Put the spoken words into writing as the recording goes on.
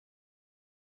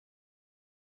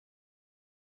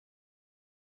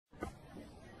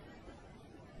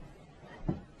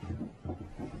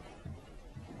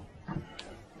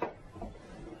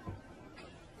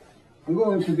I'm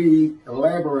going to be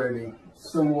elaborating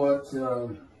somewhat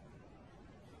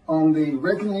on the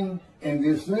reckoning and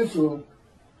dismissal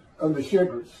of the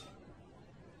shepherds,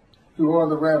 who are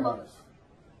the rabbis.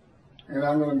 And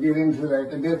I'm going to get into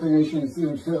that, the definitions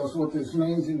themselves, what this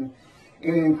means, and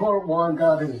in part why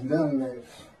God has done this.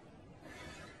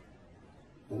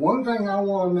 One thing I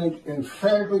want to make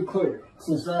emphatically clear,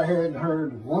 since I hadn't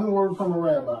heard one word from a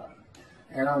rabbi,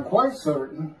 and I'm quite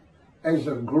certain, as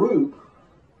a group,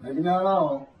 maybe not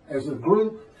all, as a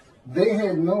group, they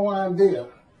had no idea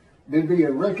there'd be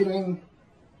a reckoning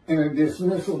and a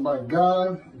dismissal by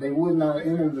God. They would not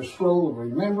enter the scroll of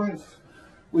remembrance,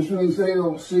 which means they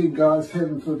don't see God's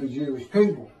heaven for the Jewish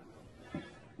people,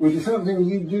 which is something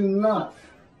you do not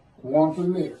want to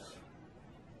miss.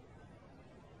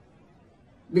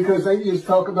 Because they just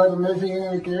talk about the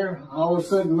messianic era. All of a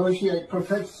sudden, Moshiach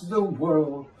perfects the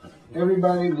world.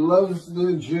 Everybody loves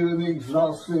the Jew and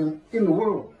exalts him in the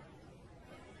world.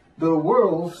 The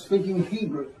world speaking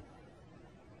Hebrew.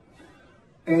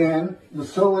 And the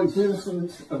sole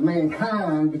existence of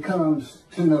mankind becomes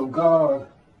to know God.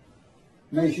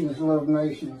 Nations love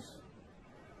nations.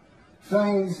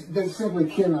 Things that simply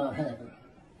cannot happen.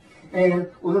 And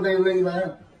what do they leave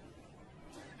out?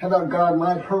 How about God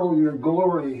might hurl your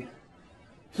glory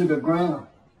to the ground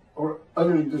or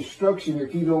utter destruction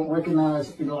if you don't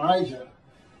recognize Elijah?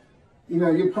 You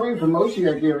know, you're praying for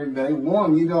Moshiach every day.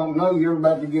 One, you don't know you're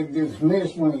about to get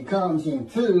dismissed when he comes.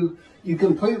 And two, you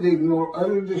completely ignore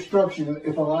utter destruction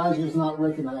if Elijah is not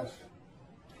recognized.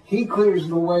 He clears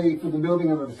the way for the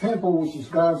building of the temple, which is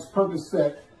God's purpose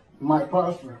that might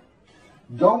prosper.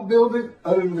 Don't build it,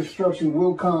 utter destruction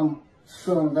will come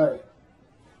someday.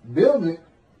 Build it,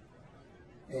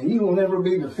 and you will never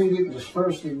be defeated and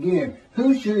dispersed again.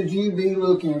 Who should you be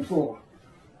looking for?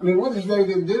 I mean, what does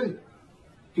David do?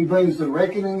 He brings the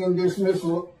reckoning and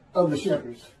dismissal of the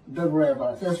shepherds, the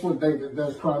rabbis. That's what David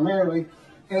does primarily.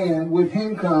 And with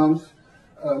him comes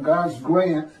God's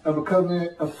grant of a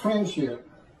covenant of friendship,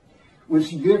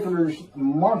 which differs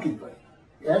markedly.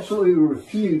 It absolutely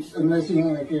refutes a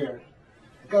messianic era.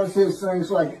 God says things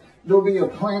like, there'll be a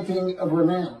planting of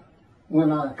renown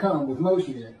when I come with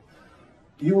Moshiach.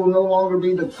 You will no longer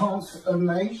be the taunts of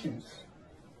nations.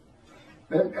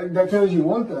 That tells you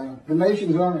one thing. The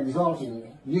nations aren't exalting you.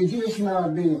 You're just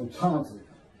not being taunted.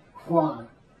 Why?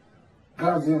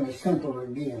 God's in his temple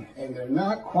again. And they're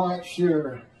not quite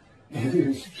sure if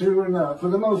it's true or not. For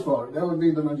the most part, that would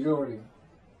be the majority.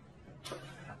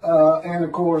 And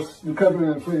of course, the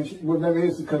covenant of friendship. Well, that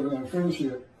is the covenant of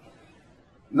friendship.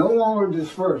 No longer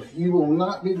dispersed. You will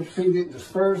not be defeated,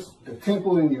 dispersed. The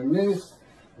temple in your midst.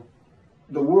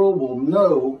 The world will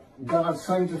know God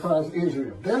sanctifies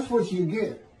Israel. That's what you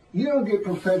get. You don't get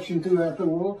perfection throughout the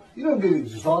world. You don't get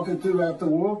exalted throughout the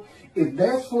world. If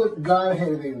that's what God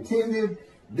had intended,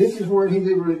 this is where he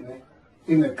did written it.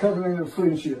 In the covenant of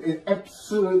friendship. It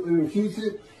absolutely refutes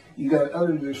it. You got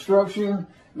utter destruction.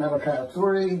 Malachi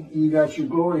 3. You got your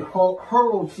glory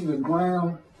hurled to the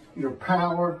ground. Your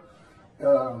power.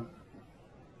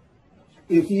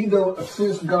 If you don't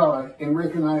assist God in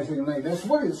recognizing the name. That's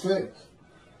what it says.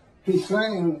 He's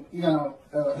saying, you know,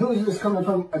 who is this coming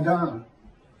from? Adament,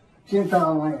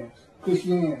 Gentile lands,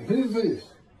 Christianity. Who's this?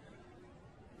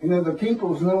 You know, the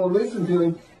people's no one listen to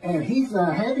him, and he's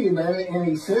not happy about it, and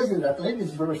he says it, I think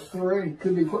it's verse 3,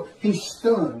 could be, he's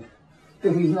stunned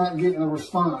that he's not getting a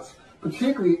response.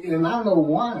 Particularly, and I know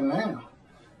why now,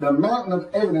 the mountain of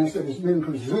evidence that has been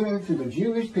presented to the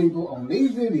Jewish people on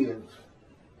these videos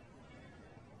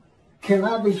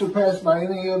cannot be surpassed by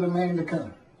any other man to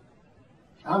come.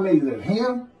 I'm either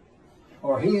him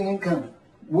or he ain't coming.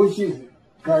 Which is it?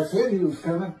 God said he was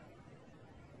coming.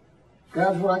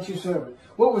 God's righteous servant.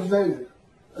 What was David?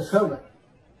 A servant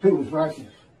who was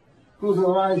righteous. Who was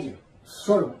Elijah?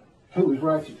 Servant who was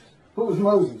righteous. Who was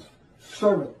Moses?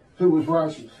 Servant who was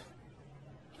righteous.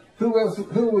 Who else?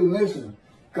 Who we missing?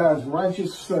 God's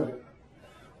righteous servant.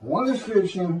 One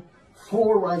description,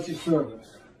 4 righteous servants.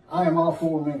 I am all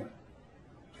 4 men.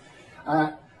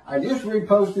 I just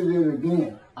reposted it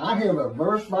again. I have a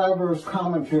verse-by-verse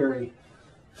commentary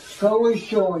solely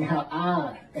showing how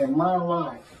I and my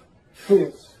life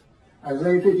fits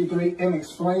Isaiah 53 and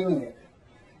explaining it.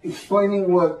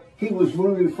 Explaining what he was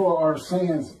wounded for our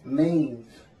sins means.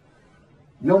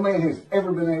 No man has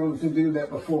ever been able to do that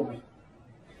before me.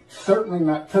 Certainly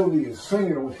not Toby a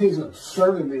singer with his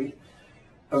absurdity,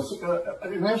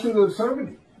 an absolute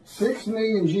absurdity. 6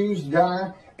 million Jews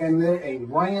die and then a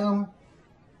ram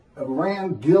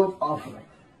guilt offering.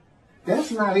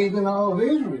 That's not even all of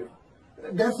Israel.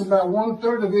 That's about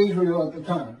 1/3 of Israel at the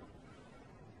time.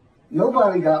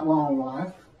 Nobody got long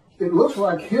life. It looks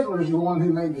like Hitler's the one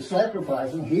who made the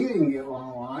sacrifice, and he didn't get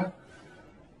long life.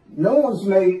 No one's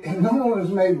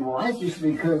made righteous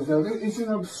because of it. It's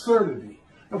an absurdity.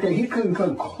 Okay, he couldn't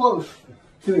come close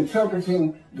to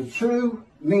interpreting the true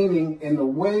meaning and the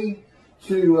way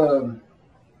to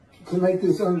make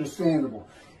this understandable.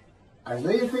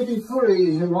 Isaiah 53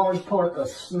 is in large part a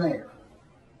snare.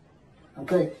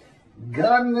 Okay,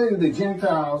 God knew the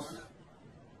Gentiles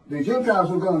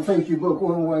were going to take your book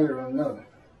one way or another.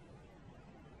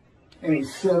 And he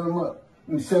set them up.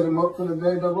 He set them up for the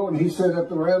day of the Lord, and he set up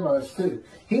the rabbis too.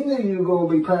 He knew you were going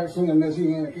to be practicing a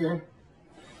messianic era.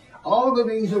 All of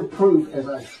these are proof, as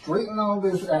I straighten all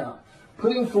this out,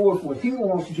 putting forth what he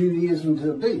wants Judaism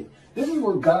to be. This is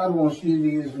what God wants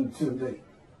Judaism to be.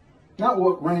 Not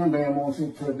what Rambam wants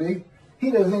it to be. He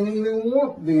doesn't even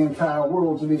want the entire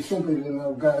world to be simply to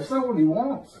know God. It's not what he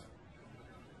wants.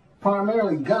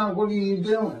 Primarily, God, what are you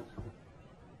doing?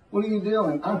 What are you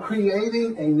doing? I'm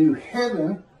creating a new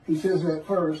heaven, he says that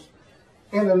first,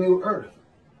 and a new earth.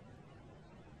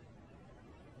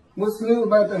 What's new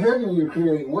about the heaven you're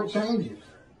creating? What changes?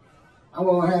 I'm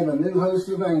going to have a new host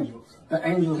of angels, the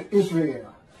angels of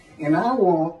Israel. And I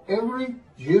want every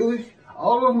Jewish,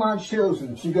 all of my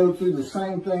children to go through the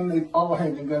same thing they've all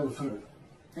had to go through.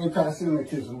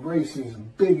 Anti-Semitism, racism,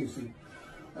 bigotry,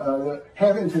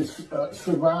 having to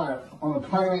survive on a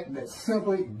planet that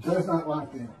simply does not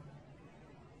like them.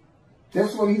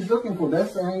 That's what he's looking for.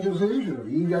 That's the angels of Israel.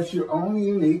 You got your own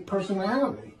unique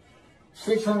personality.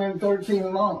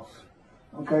 613 laws.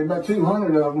 Okay, about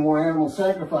 200 of them were animal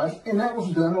sacrifice, and that was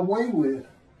done away with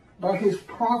by his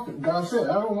prophet. God said,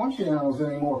 I don't want your animals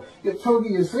anymore. Yet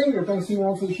Toby Singer thinks he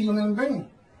wants a human being.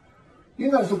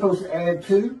 You're not supposed to add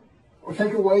to or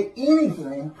take away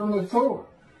anything from the Torah.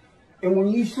 And when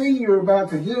you see you're about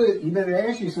to do it, you better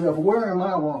ask yourself, where am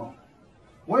I wrong?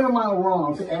 Where am I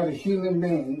wrong to add a human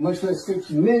being, much less 6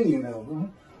 million of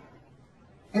them?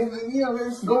 And, you know,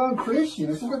 let's go on Christian.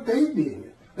 That's what they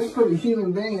did. Let's put a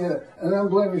human being in an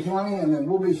unblemished lamb and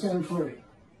we'll be sin free.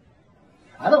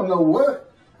 I don't know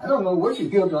what your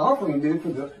guilt offering did for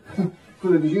the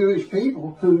for the Jewish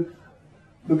people who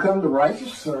become the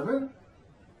righteous servant.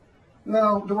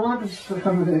 No, the righteous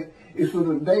servant is for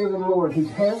the day of the Lord. He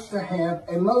has to have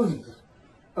a Moses,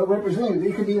 a representative.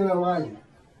 It could be an Elijah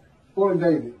or a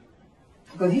David.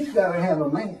 But he's got to have a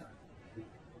man.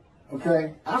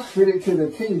 Okay? I fit it to the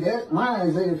T. My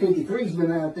Isaiah 53 has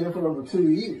been out there for over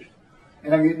 2 years.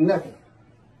 And I get nothing.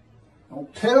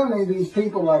 Don't tell me these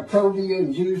people like Tovia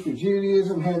and Jews for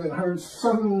Judaism haven't heard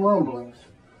some rumblings.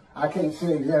 I can't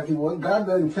say exactly what. God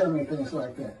doesn't tell me things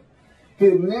like that.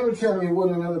 He'll never tell me what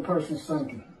another person's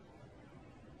thinking.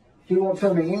 He won't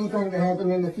tell me anything to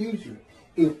happen in the future.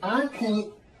 If I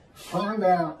can't find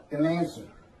out an answer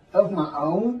of my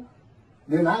own,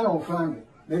 then I don't find it.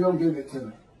 They don't give it to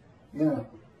me. You know.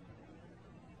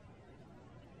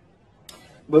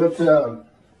 But,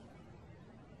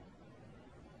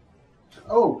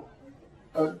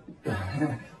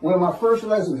 one of my first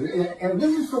lessons, and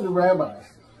this is for the rabbis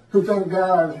who think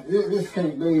God, this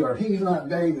can't be, or he's not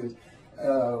David.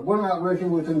 We're not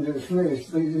reckoning with him to dismiss.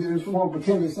 They just want to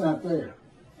pretend it's not there.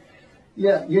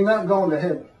 Yeah, you're not going to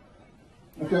heaven.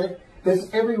 Okay?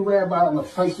 That's every rabbi on the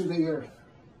face of the earth.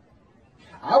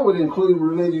 I would include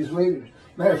religious leaders.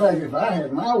 Matter of fact, if I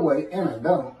had my way, and I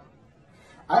don't,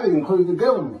 I'd include the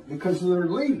government because they're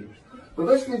leaders. But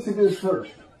let's get to this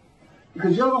first.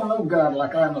 Because y'all don't know God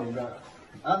like I know God.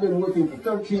 I've been with him for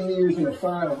 13 years in the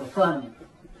fire of refinement,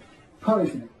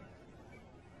 punishment,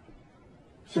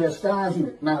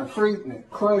 chastisement, maltreatment,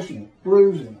 crushing,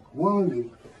 bruising,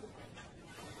 wounding.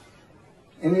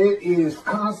 And it is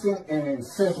constant and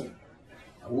incessant.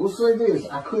 I will say this,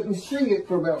 I couldn't see it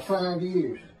for about 5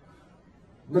 years,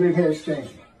 but it has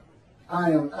changed me.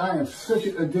 I am such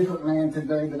a different man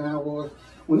today than I was.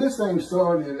 When this thing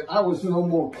started, I was no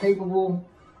more capable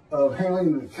of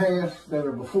handling the tasks that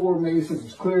are before me, since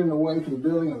it's clearing the way for the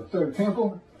building of the third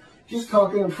temple. Just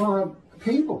talking in front of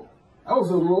people. I was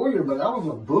a lawyer, but I was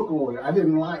a book lawyer. I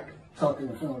didn't like talking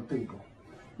in front of people.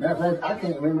 Matter of fact, I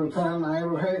can't remember a time I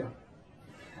ever had.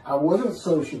 I wasn't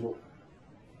sociable.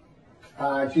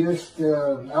 I was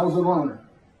a loner.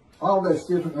 All that's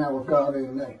different now with God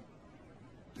in me.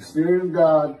 The Spirit of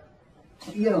God,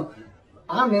 you know,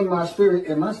 I'm in my spirit,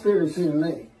 and my spirit's in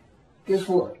me. Guess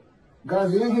what?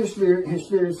 God's in his spirit, and his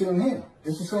spirit's in him.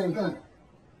 It's the same thing.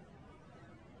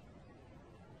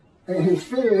 And his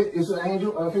spirit is an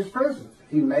angel of his presence.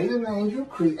 He made an angel,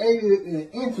 created an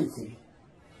entity,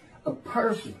 a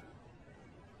person,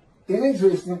 in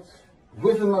existence,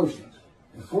 with emotions.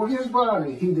 And for his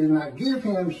body, he did not give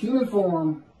him human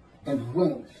form and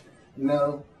wings.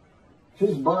 No,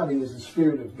 His body is the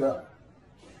Spirit of God.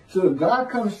 So if God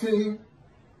comes to you,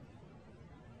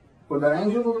 or the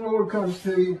angel of the Lord comes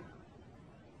to you,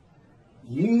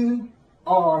 you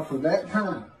are, for that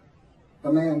time,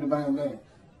 a man of divine being.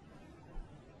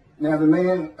 Now the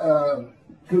man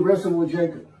who wrestled with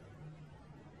Jacob,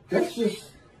 that's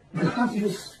just, God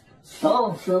just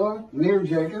saw a fella near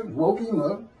Jacob, woke him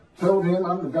up, told him,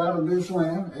 I'm the God of this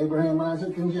land, Abraham,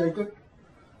 Isaac, and Jacob.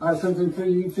 I have something for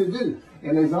you to do.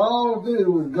 And it's all to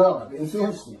do with God. It's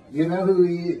instant. You know who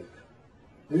he is.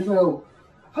 There's no,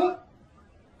 huh?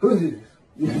 Who's this?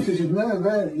 There's none of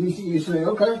that. You say,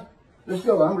 okay, let's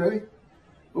go. I'm ready.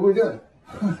 What we doing?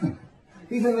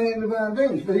 He's a man of divine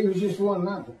things, but he was just one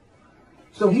nothing.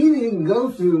 So he didn't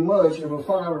go through much of a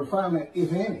fire refinement,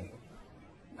 if any.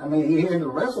 I mean, he had to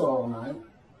wrestle all night.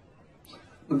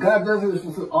 But God does this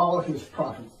with all of his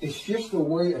prophets. It's just a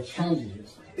way of changing it.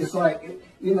 It's like,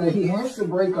 you know, he has to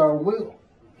break our will.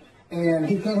 And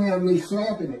he can't have me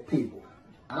snapping at people.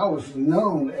 I was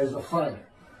known as a fighter.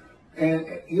 And,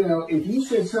 you know, if you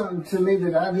said something to me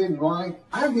that I didn't like,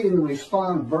 I didn't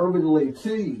respond verbally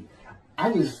to you.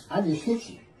 I just hit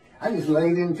you. I just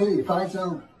laid into you. Fight's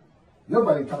on.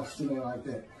 Nobody talks to me like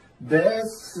that.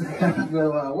 That's the kind of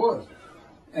girl I was.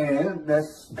 And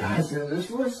that's, God said, this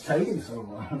was taking so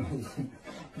long.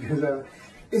 Because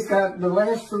it's got, the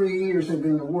last 3 years have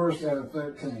been the worst out of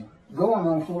 13. Going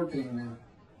on 14 now.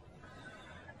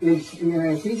 It's, you know,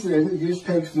 as he says, it just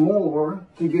takes more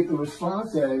to get the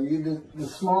response out of you, the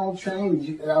small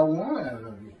change that I want out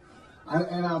of you.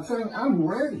 And I'll tell you, I'm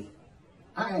ready.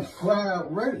 I am flat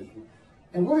out ready.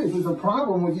 And what is a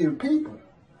problem with your people?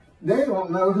 They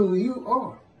don't know who you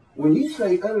are. When you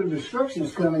say utter destruction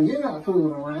is coming, you're not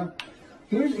fooling around.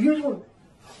 Here's what,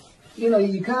 you know,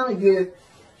 you kind of get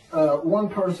one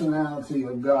personality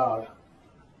of God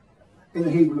in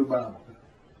the Hebrew Bible.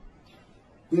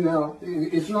 You know,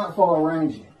 it's not far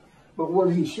ranging. But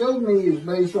what he showed me is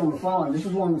based on the following. This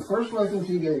is one of the first lessons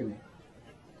he gave me.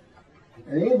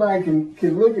 And anybody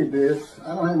can look at this.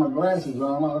 I don't have my glasses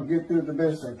on. I'll get through it the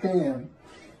best I can.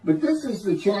 But this is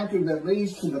the chapter that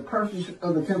leads to the purpose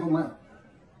of the Temple Mount.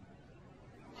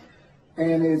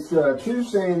 And it's 2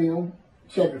 Samuel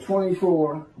chapter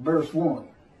 24, verse 1.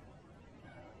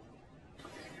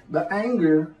 The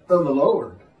anger of the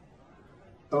Lord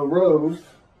arose.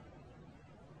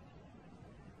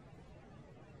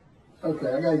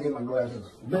 Okay, I got to get my glasses.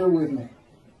 Bear with me.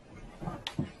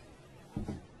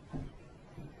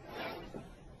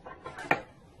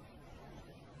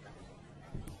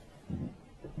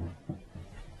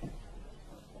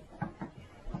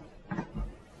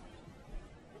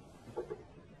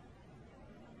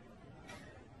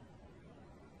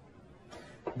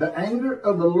 The anger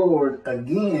of the Lord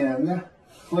again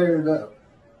flared up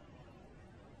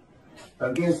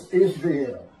against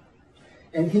Israel.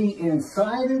 And he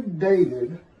incited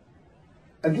David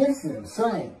against them,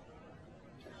 saying,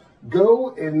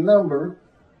 go and number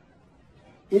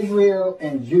Israel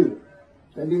and Judah.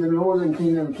 That'd be the northern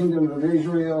kingdom, kingdom of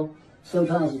Israel,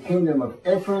 sometimes the kingdom of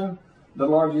Ephraim, the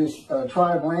largest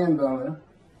tribe landowner,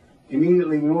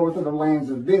 immediately north of the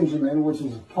lands of Benjamin, which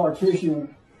is a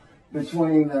partition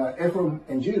between Ephraim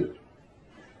and Judah.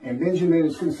 And Benjamin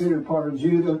is considered part of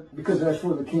Judah because that's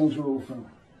where the kings rule from.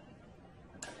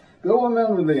 Go and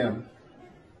number them.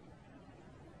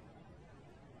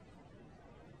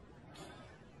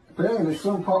 Apparently there's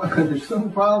some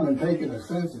problem in taking the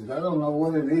census. I don't know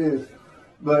what it is,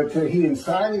 but he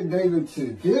incited David to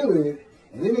do it,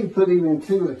 and then he put him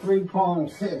into a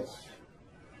three-pronged test.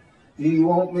 Do you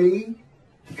want me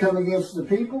to come against the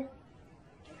people?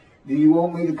 Do you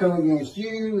want me to come against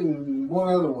you? And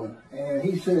one other one. And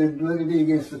he said, let it be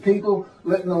against the people.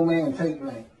 Let no man take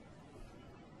me.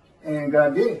 And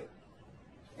God did.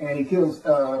 And he kills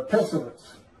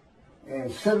pestilence.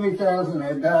 And 70,000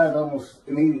 had died almost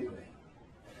immediately.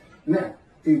 Now,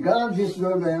 did God just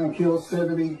go down and kill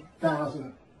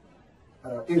 70,000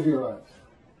 Israelites?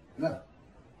 No.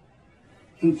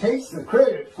 He takes the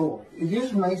credit for it. It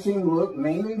just makes him look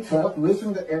mean and tough.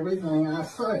 Listen to everything I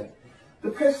say. The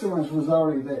pestilence was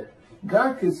already there.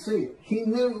 God could see it. He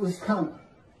knew it was coming.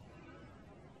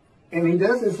 And he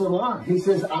does this a lot. He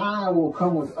says, I will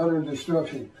come with utter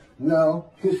destruction. No,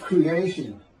 his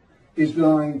creation is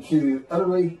going to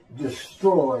utterly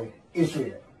destroy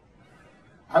Israel.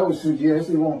 I would suggest,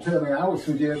 he won't tell me, I would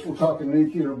suggest we're talking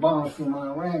nuclear bombs from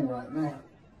Iran right now.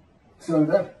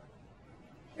 Someday.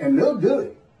 And they'll do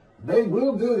it. They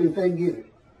will do it if they get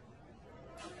it.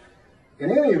 In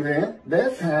any event,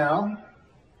 that's how.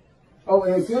 Oh,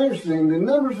 and it's interesting, the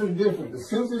numbers are different. The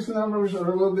census numbers are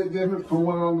a little bit different from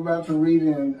what I'm about to read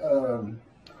in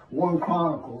 1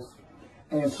 Chronicles.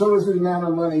 And so is the amount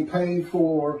of money paid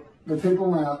for the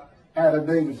Temple Mount out of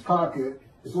David's pocket,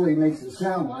 is what he makes it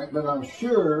sound like, but I'm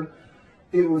sure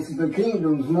it was the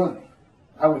kingdom's money.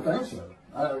 I would think so.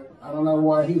 I don't know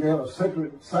why he'd have a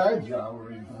separate side job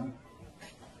or anything.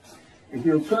 If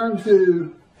you'll turn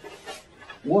to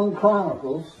 1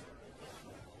 Chronicles,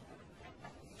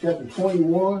 chapter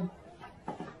 21,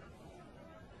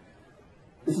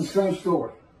 it's the same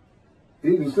story.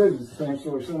 It even says it's the same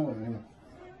story somewhere in here.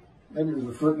 Maybe there's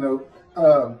a footnote.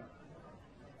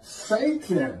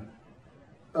 Satan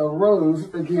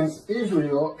arose against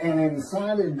Israel and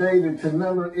incited David to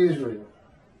number Israel.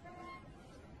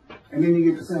 And then you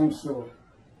get the same story.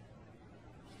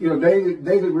 You know,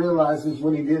 David realizes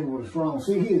what he did was wrong.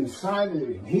 See, he incited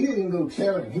him. He didn't go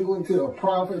tell him. He went to a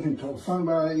prophet and told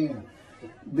somebody and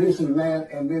this and that.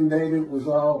 And then David was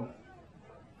all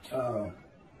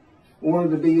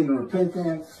wanted to be in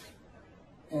repentance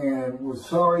and was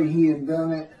sorry he had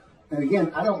done it. And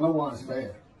again, I don't know why it's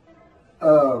bad.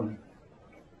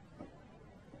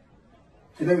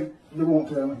 They won't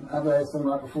tell me. I've asked them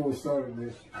right before we started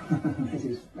this. They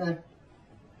just,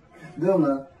 they'll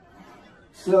know.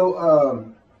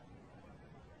 So,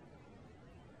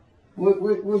 what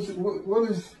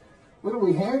do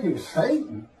we have here?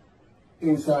 Satan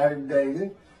incited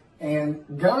David, and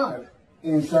God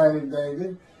incited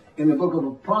David in the book of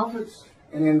the prophets,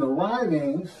 and in the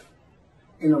writings,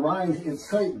 it's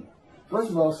Satan. First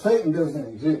of all, Satan doesn't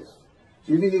exist.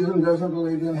 Judaism doesn't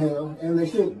believe in hell, and they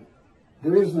shouldn't.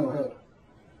 There is no hell.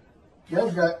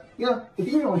 God's got, you know, if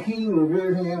you don't heed and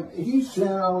revere him, if you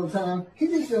sin all the time, he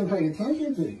just doesn't pay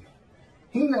attention to you.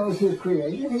 He knows his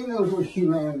creation. He knows what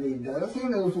humanity does. He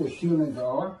knows what humans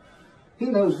are. He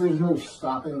knows there's no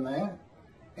stopping that.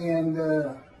 And,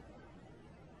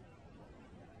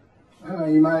 I don't know,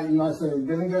 you might say,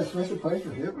 didn't he got a special place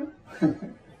for Hitler?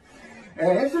 And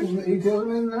answer, he tells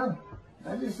me no.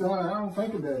 I don't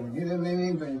think about him. He doesn't mean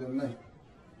anything to me.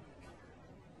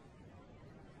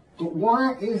 But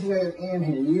why is that in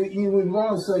here? You would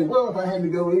want to say, well, if I had to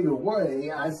go either way,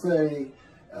 I say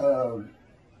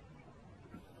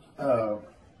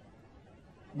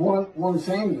 1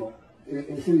 Samuel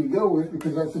is who you go with,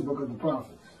 because that's the book of the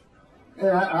prophets. And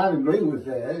I'd agree with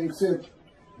that, except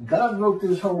God wrote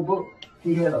this whole book.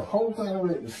 He had a whole thing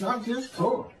written. It's not just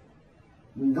Torah.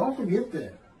 Don't forget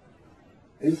that.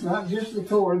 It's not just the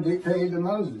Torah dictated to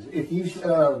Moses. If you,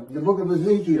 the book of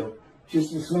Ezekiel,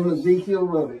 just as soon as Ezekiel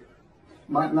wrote it.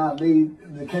 Might not be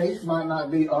the case, might not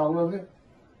be all of it,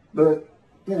 but,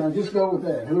 you know, just go with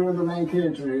that. Whoever the main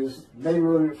character is, they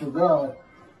wrote it for God,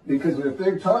 because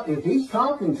if he's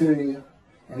talking to you,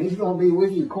 and he's going to be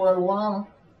with you quite a while,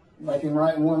 like in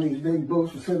writing one of these big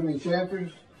books of 70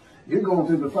 chapters, you're going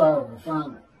through the fire of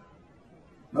refinement.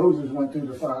 Moses went through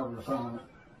the fire of refinement.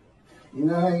 You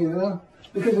know how you know?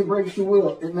 Because it breaks your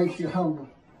will. It makes you humble.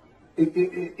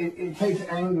 It takes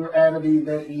anger out of you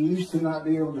that you used to not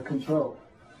be able to control.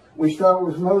 We start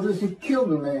with Moses. He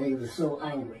killed a man. He was so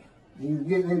angry. He was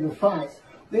getting into fights.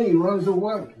 Then he runs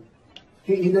away.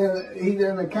 He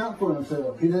doesn't account for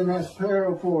himself. He doesn't ask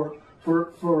Pharaoh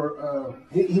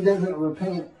he doesn't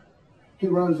repent. He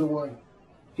runs away.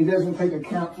 He doesn't take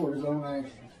account for his own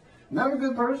actions. Not a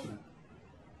good person.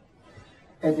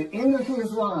 At the end of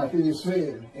his life, it is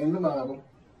said in the Bible,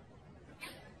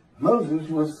 Moses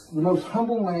was the most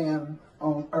humble man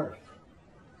on earth.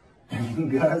 And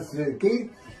God said,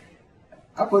 Keith,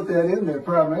 I put that in there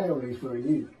primarily for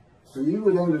you. So you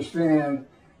would understand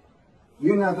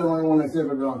you're not the only one that's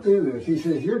ever gone through this. He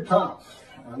says, you're tops.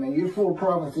 I mean, you're 4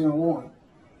 prophets in one.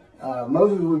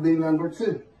 Moses would be number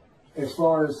 2 as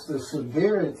far as the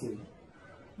severity.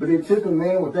 But it took a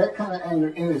man with that kind of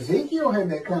anger. And Ezekiel had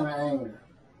that kind of anger.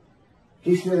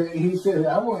 He said,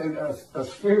 I wanted a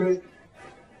spirit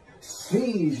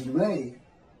seized me,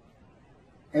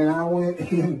 and I went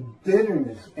in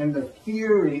bitterness and the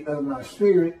fury of my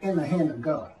spirit in the hand of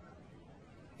God.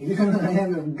 He's in the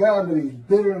hand of God, but he's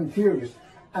bitter and furious.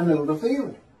 I know the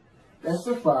feeling. That's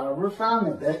the fire of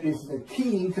refinement. That is the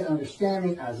key to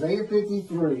understanding Isaiah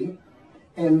 53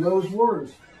 and those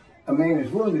words. A man is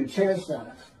wounded,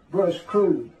 chastised, brushed,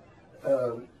 crude,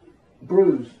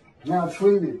 bruised,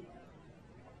 maltreated,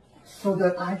 so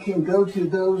that I can go to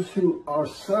those who are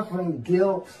suffering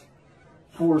guilt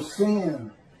for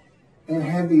sin and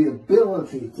have the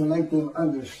ability to make them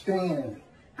understand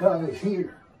God is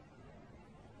here.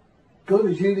 Go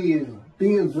to Judaism.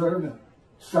 Be observant.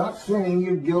 Stop sinning.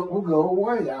 Your guilt will go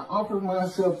away. I offered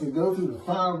myself to go through the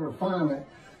fire of refinement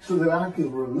so that I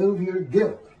could remove your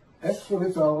guilt. That's what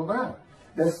it's all about.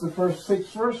 That's the first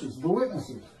 6 verses, the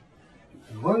witnesses.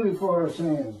 Wounded for our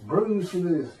sins, bruised for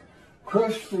this,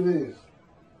 crushed for this.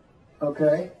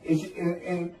 Okay?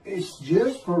 And it's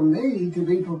just for me to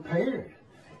be prepared.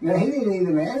 Now, he didn't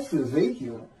even ask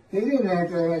Ezekiel. He didn't have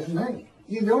to ask me.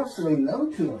 You don't say no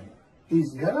to him.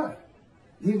 He's God.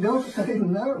 You don't say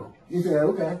no. You say,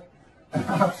 okay.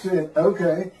 I've said,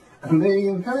 okay,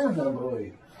 1,000,000 times, I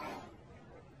believe.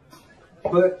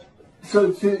 But,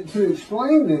 so to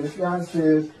explain this, God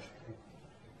says,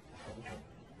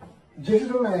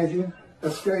 just imagine a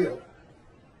scale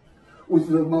with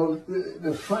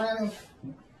the finest,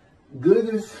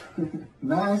 goodest,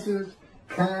 nicest,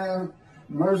 kind,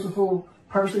 merciful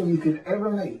person you could ever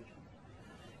meet.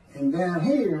 And down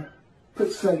here,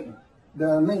 put Satan,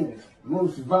 the meanest,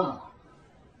 most vile,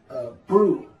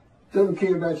 brutal, doesn't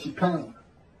care about your pain.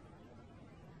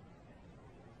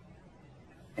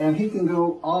 And he can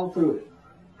go all through it.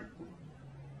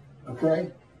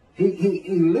 Okay?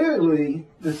 He literally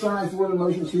decides what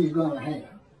emotions he's going to have.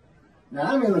 Now,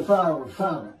 I'm in the fire of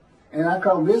refinement, and I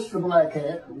call this the black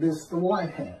hat, this the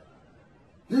white hat.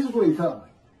 This is what he told me.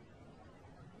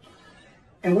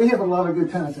 And we have a lot of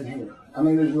good times in here. I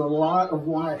mean, there's a lot of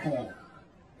white hat.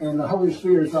 And the Holy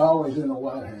Spirit's always in the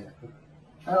white hat.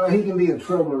 He can be a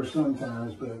troubler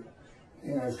sometimes, but,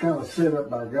 you know, it's kind of set up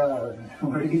by God,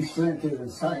 where he's sent to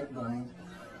incite things.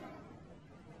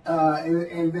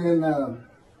 And then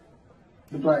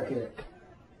the black hat.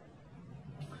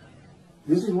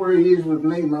 This is where he is with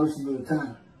me most of the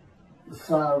time. The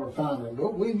fire of refinement.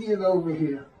 But we get over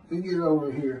here.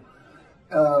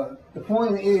 The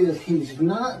point is, he's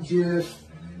not just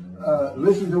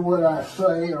listen to what I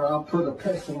say, or I'll put a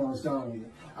pestilence on you.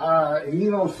 If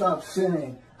you don't stop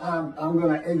sinning, I'm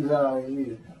going to exile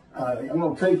you. I'm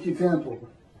going to take your temple.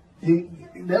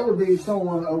 That would be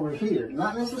someone over here,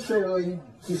 not necessarily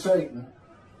to Satan,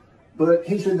 but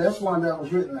he said that's why that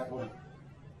was written that way.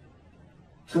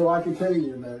 So I can tell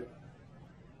you about it.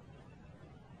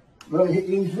 But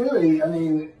he's really, I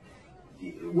mean,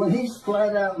 when he's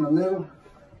flat out in the middle,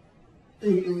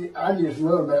 I just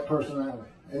love that personality.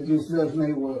 It just does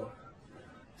me well.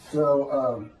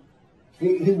 So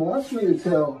he wants me to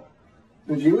tell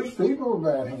the Jewish people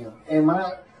about him. And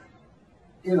my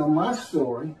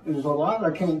story, there's a lot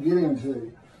I can't get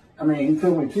into. I mean, he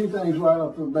told me two things right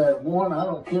off the bat. One, I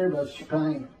don't care about your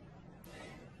pain.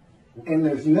 And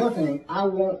there's nothing I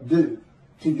won't do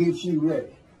to get you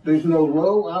ready. There's no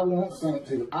low I won't sink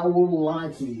to. I will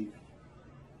lie to you.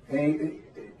 And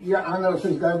yeah, I know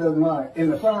since God doesn't lie.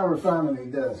 In the fire of refinement, he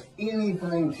does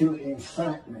anything to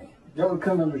incite me. That would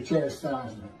come under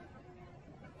chastisement.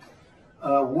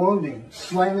 Wounding,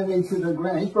 slamming me to the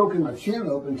ground. He's broken my chin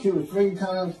open 2 or 3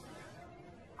 times.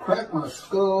 Cracked my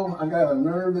skull. I got a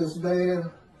nervous bed.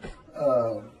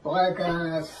 Black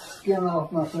eyes, skin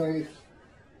off my face.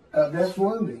 That's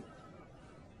wounding.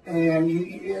 And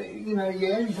you ask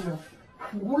yourself,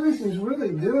 what is this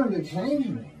really doing to change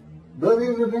me? But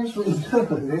it eventually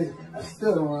does. I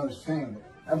still don't understand it.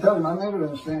 I told him I never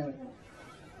understand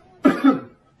it.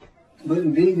 But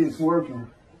indeed it's working.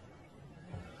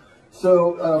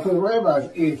 So for the rabbis,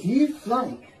 if you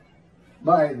think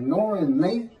by ignoring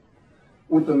me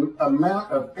with the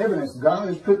amount of evidence God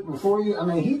has put before you, I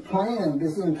mean, he planned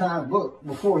this entire book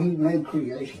before he made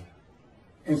creation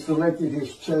and selected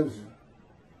his chosen.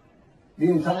 The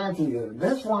entirety of it.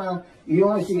 That's why you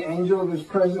only see angel of his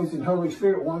presence and Holy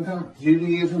Spirit one time.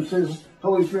 Judaism says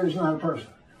Holy Spirit is not a person.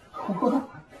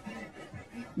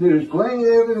 There's plenty of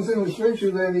evidence in the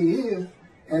scripture that he is,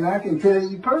 and I can tell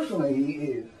you personally he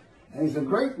is. And he's a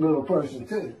great little person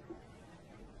too.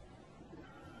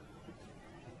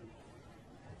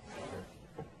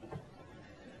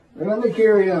 But let me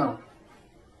carry on.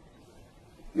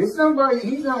 It's somebody,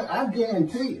 he's not, I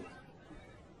guarantee you.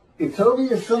 If Toby,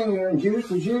 a singer in Jewish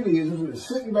for Judaism, was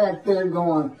sitting back there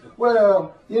going,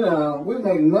 well, we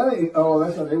make money. Oh,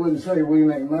 that's what they wouldn't say, we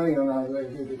make money on Isaiah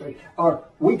 53. Or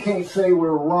we can't say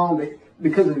we're wrong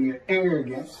because of your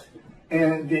arrogance.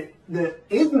 And the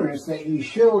ignorance that you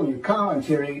show in your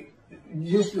commentary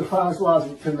just defies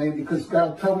logic to me, because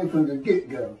God told me from the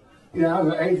get-go. I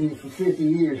was an atheist for 50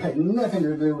 years, had nothing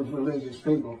to do with religious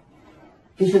people.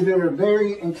 He said they're a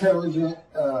very intelligent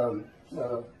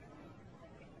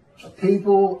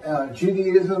people.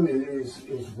 Judaism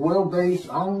is well-based,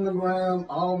 on the ground,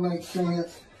 all makes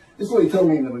sense. This is what he told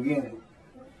me in the beginning.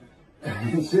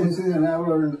 And since then, I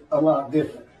learned a lot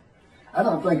different. I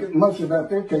don't think much about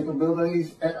their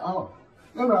capabilities at all.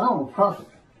 Remember, I'm a prophet.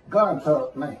 God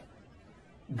taught me.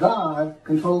 God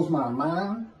controls my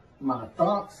mind, my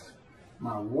thoughts,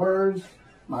 my words,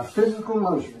 my physical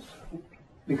motions,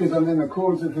 because I'm in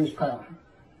accords with his power.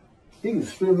 He can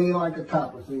spin me like a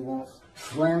top if he wants,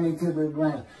 slam me to the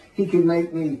ground. He can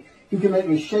make me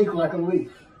shake like a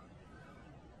leaf.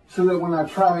 so that when I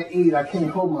try to eat, I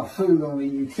can't hold my food on the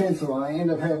utensil. I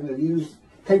end up having to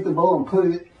take the bowl and put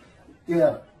it,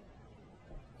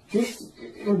 just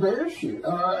embarrass you.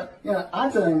 I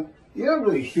think you're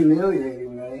really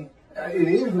humiliating me. It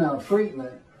is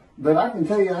maltreatment, but I can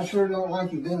tell you, I sure don't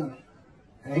like you doing it.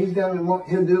 And he's done it.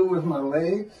 He'll do it with my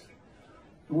legs,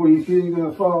 where you feel you're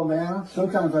going to fall down.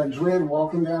 Sometimes I dread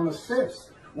walking down the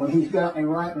steps when he's got me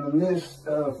right in the midst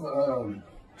of.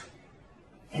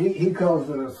 He calls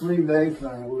it a 3-day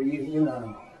thing, where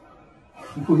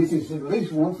which is at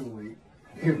least once a week,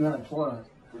 if not twice.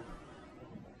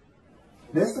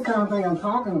 That's the kind of thing I'm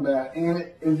talking about,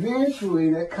 and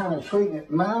eventually that kind of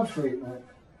maltreatment,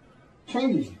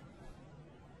 changes you.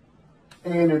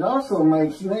 And it also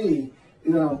makes me, I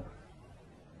know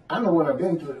what I've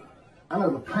been through. I know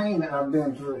the pain that I've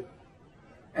been through.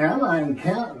 And I'm not even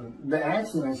counting the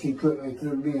accidents he put me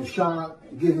through, being shot,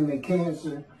 giving me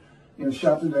cancer,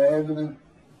 shot through the abdomen.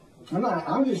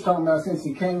 I'm just talking about since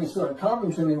he came and started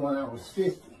talking to me when I was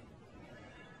 50.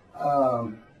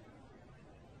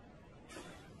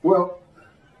 Well,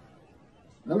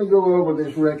 let me go over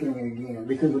this reckoning again,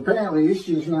 because apparently it's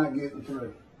just not getting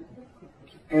through.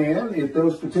 And if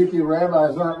those particular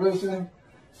rabbis aren't listening,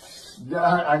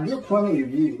 I get plenty of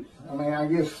views. I mean, I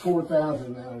guess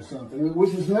 4,000 now or something,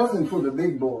 which is nothing for the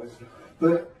big boys.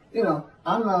 But,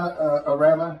 I'm not a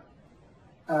rabbi.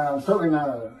 Certainly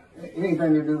not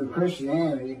anything to do with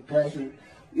Christianity, Pastor.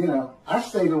 I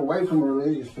stayed away from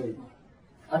religious people.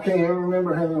 I can't ever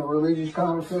remember having a religious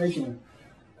conversation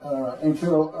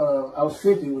until I was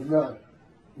 50 with God,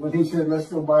 when he said, let's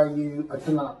go buy you a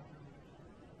Tanakh.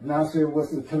 And I said,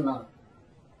 what's the Tanakh?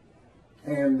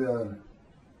 And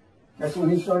that's when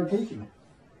he started teaching me.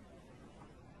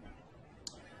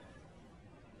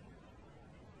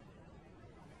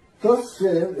 Thus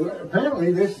said,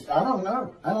 apparently this, I don't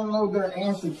know their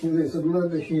answer to this. I'd love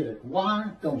to hear it.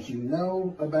 Why don't you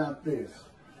know about this?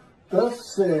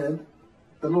 Thus said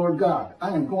the Lord God,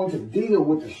 I am going to deal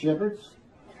with the shepherds.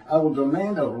 I will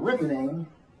demand a reckoning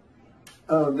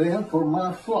of them for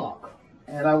my flock,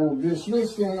 and I will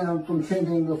dismiss them from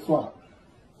tending the flock.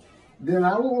 Then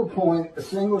I will appoint a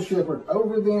single shepherd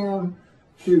over them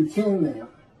to tend them.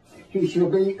 He shall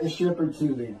be a shepherd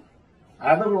to them.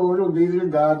 I, the Lord, will be their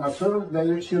God. My servant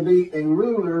David shall be a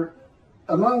ruler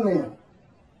among them.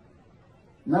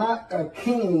 Not a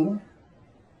king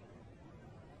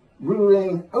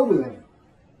ruling over them,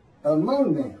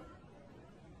 among them.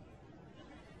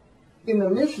 In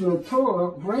the Mishnah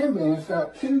Torah, Brandman's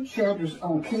got 2 chapters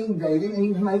on King David, and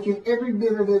he's making every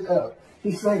bit of it up.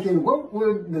 He's thinking, what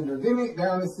would the Davidic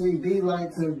dynasty be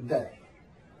like today?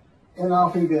 And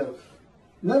off he goes.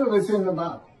 None of it's in the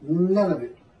Bible. None of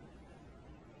it.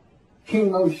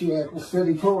 King Moshiach will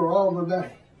study Torah all the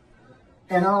day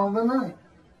and all the night.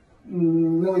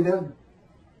 No, he doesn't.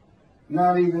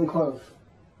 Not even close.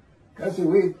 I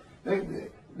said,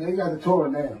 they got the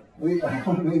Torah down. I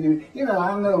don't need to,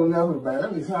 I know enough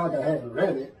about it. It's not like I haven't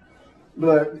read it,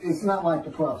 but it's not like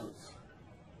the prophets,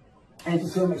 and to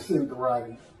some extent the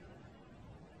writings.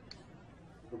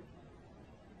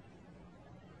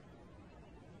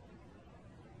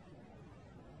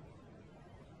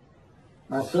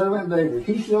 My servant David,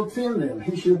 he shall tend them.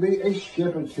 He shall be a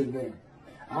shepherd to them.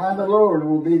 I, the Lord,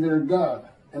 will be their God,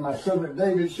 and my servant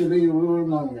David shall be a ruler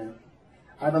among them.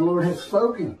 I, the Lord, have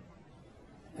spoken,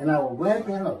 and I will grant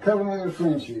them a covenant of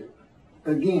friendship.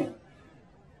 Again,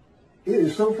 it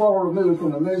is so far removed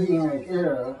from the messianic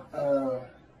era.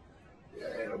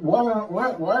 Why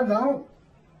don't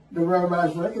the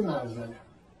rabbis recognize that?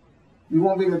 You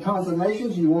won't be the tongues of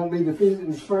nations. You won't be defeated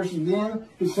and dispersed again.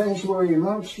 His sanctuary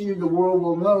amongst you, the world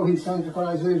will know. He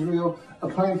sanctifies Israel, a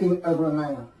planting of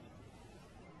renown.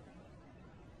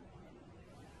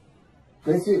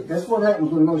 That's it. That's what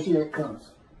happens when Moshiach comes.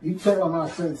 You tell him I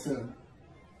said so.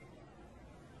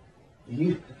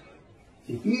 If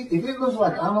it looks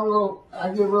like I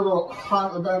get a little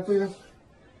hot about this,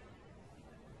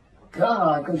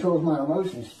 God controls my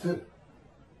emotions too.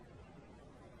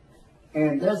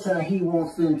 And that's how he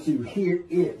wants them to hear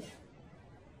it.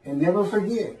 And never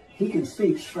forget, he can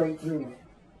speak straight through me.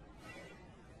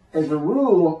 As a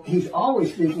rule, he's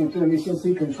always speaking through me since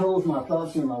he controls my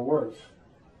thoughts and my words.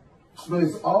 But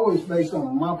it's always based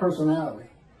on my personality.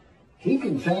 He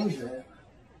can change that.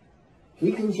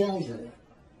 He can change that.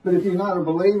 But if you're not a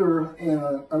believer in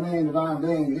a man divine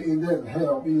being, it doesn't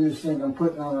help. You just think I'm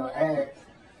putting on an act.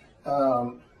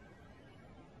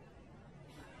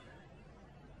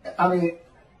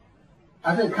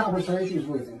 I've had conversations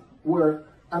with him where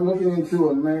I'm looking into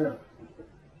a mirror,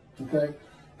 okay?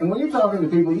 And when you're talking to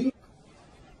people,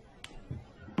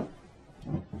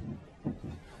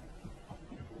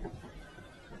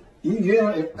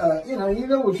 You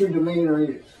know what your demeanor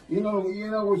is. You know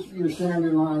what you're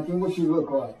sounding like and what you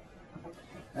look like.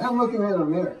 And I'm looking in a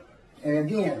mirror, and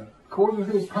again, according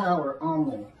to His power on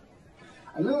me,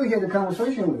 I literally had a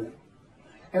conversation with Him.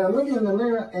 And I look in the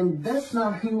mirror, and that's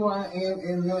not who I am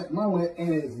in that moment,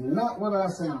 and it's not what I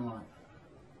sound like.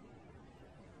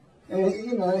 And,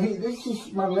 you know, this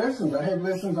is my lessons. I have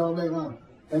lessons all day long,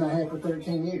 and I have for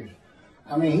 13 years.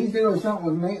 I mean, He's doing something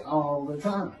with me all the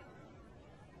time.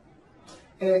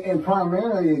 And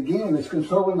primarily, again, it's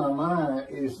controlling my mind.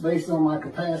 It's based on my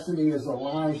capacity as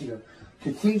Elijah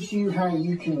to teach you how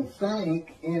you can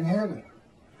think in heaven.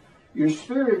 Your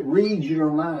spirit reads your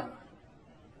mind.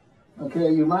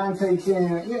 Okay, your mind takes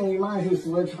in, your mind is just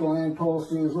electrical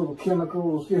impulses, little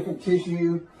chemicals, different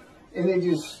tissue, and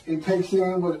it takes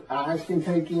in what eyes can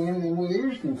take in and what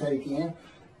ears can take in.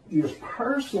 Your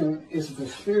person is the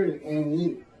spirit in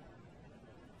you,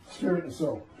 spirit and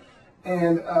soul.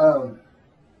 And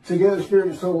together, spirit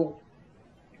and soul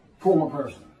form a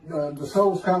person. The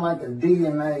soul's kind of like the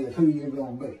DNA of who you're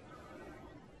going to be.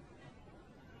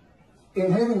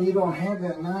 In heaven, you don't have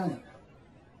that mind.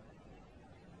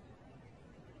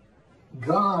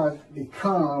 God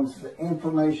becomes the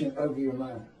information of your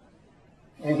mind.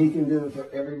 And He can do it for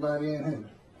everybody in heaven.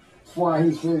 That's why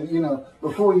He said,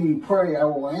 before you pray, I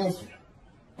will answer.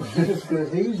 Just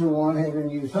because He's the one having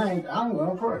you think, I'm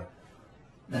going to pray.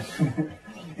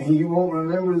 And you won't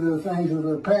remember the things of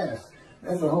the past.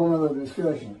 That's a whole other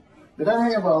discussion. But I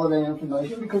have all of that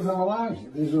information because I'm Elijah.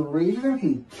 There's a reason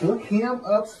He took him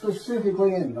up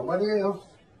specifically and nobody else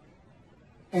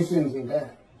and sends him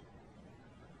back.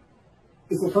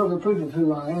 It's a further proof of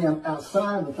who I am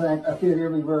outside the fact I fit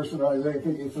every verse of Isaiah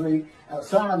 53.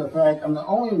 Outside the fact I'm the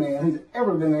only man who's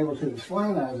ever been able to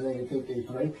explain Isaiah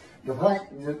 53. The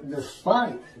fact that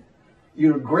despite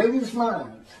your greatest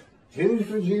minds, Jews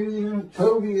for Judaism,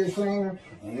 Toby the singer,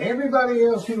 and everybody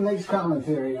else who makes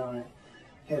commentary on it,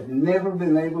 have never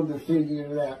been able to figure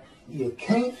it out. You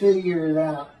can't figure it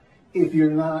out if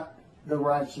you're not the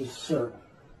righteous servant.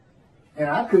 And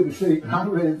I couldn't see, I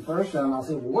read it the first time, I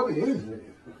said, well, what is this?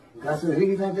 I said, who do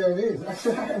you think that is? I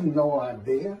said, I have no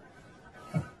idea.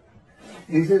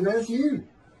 He said, that's you.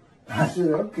 I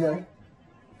said, okay.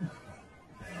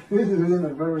 This is in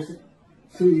the verse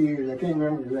 2 years, I can't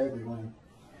remember exactly when.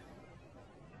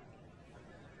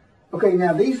 Okay,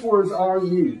 now these words are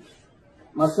used.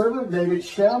 My servant David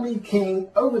shall be king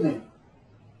over them.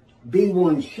 Be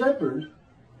one shepherd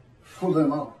for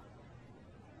them all.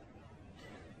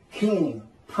 King,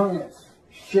 prince,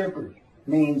 shepherd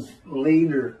means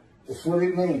leader. That's what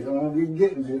it means. I won't be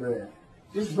getting to that.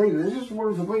 Just leader. This is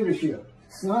words of leadership.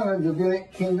 It's not a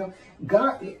Davidic kingdom.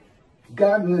 God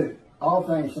knew all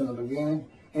things from the beginning.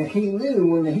 And He knew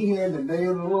when He had the day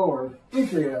of the Lord,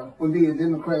 Israel would be a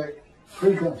democratic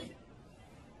free country.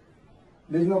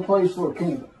 There's no place for a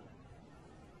kingdom.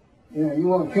 You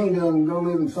want a kingdom, go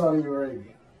live in Saudi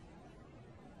Arabia.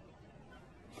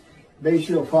 They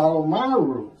shall follow my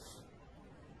rules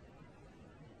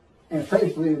and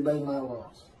faithfully obey my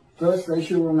laws. Thus they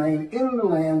shall remain in the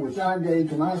land which I gave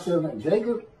to my servant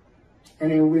Jacob,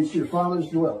 and in which your fathers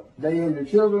dwelt. They and their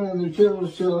children and their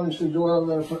children's children shall dwell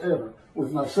there forever,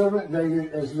 with my servant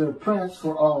David as their prince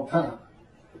for all time.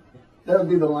 That would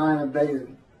be the line of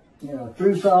David.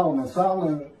 Through Solomon.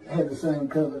 Solomon had the same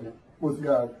covenant with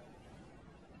God.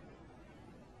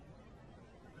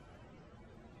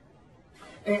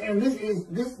 And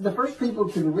this the first people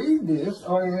to read this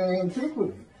are in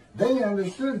antiquity. They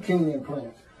understood king and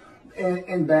prince.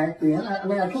 And back then,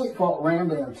 I can't fault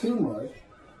Rambam too much,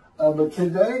 but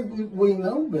today we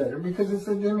know better because it's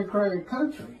a democratic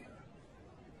country.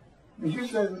 It's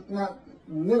just that not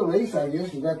Middle East, I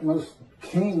guess, you got the most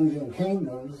kings and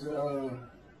kingdoms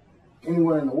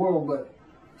anywhere in the world, but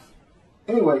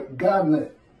anyway, God knew.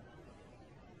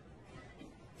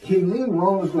 He knew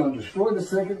Rome was going to destroy the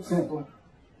second temple.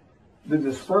 The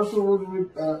dispersal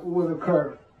would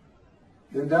occur.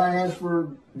 The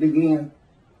diaspora began,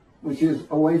 which is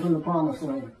away from the promised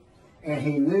land. And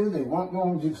He knew they weren't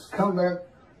going to just come back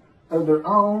of their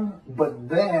own, but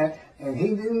that, and He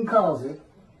didn't cause it,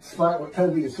 despite what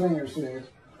Toby the singer says,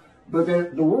 but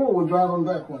that the world would drive them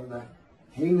back one day.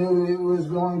 He knew it was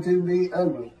going to be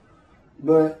ugly.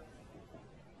 But,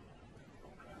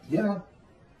 He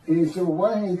said, well,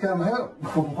 why didn't you come help?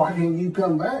 Why didn't you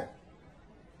come back?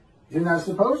 You're not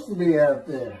supposed to be out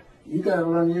there. You got to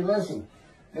learn your lesson.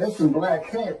 There's some black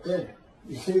hat there.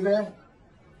 You see that?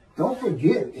 Don't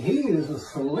forget, He is a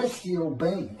celestial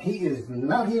being. He is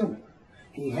not human.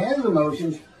 He has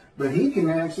emotions, but He can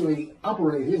actually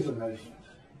operate His emotions,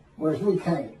 whereas we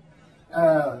can't.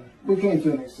 We can't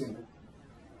to an extent.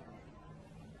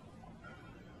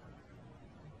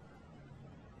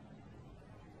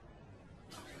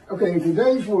 Okay, in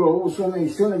today's world, with so many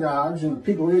synagogues and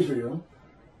people of Israel,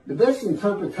 the best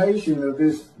interpretation of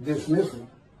this dismissal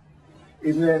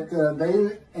is that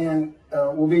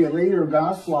will be a leader of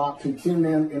God's flock to tend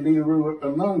them and be a ruler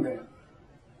among them.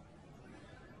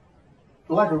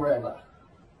 Like a rabbi,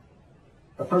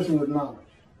 a person with knowledge,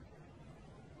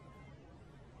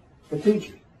 a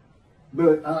teacher.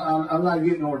 But I'm not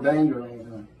getting ordained or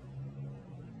anything.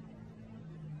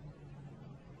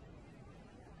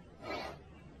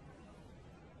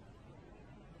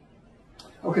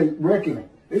 Okay, reckoning.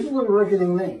 This is what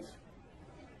reckoning means.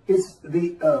 It's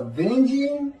the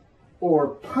avenging or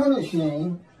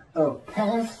punishing of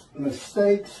past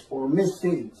mistakes or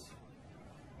misdeeds.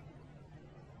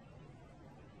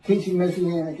 Teaching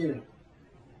messianic era.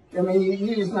 I mean,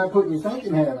 you're just not putting your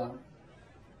thinking hat on.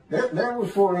 That was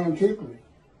for antiquity,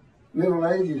 Middle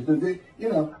Ages,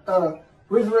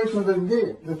 resurrection of the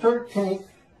dead, the 13th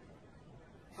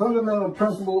fundamental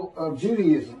principle of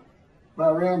Judaism by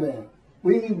Rambam.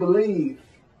 We believe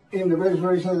in the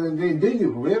resurrection of the dead. Do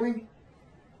you really?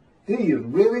 Do you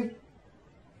really?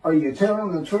 Are you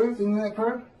telling the truth in that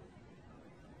prayer?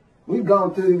 We've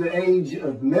gone through the age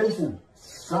of medicine,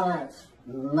 science,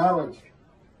 knowledge.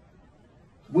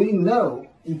 We know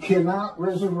you cannot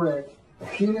resurrect a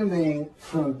human being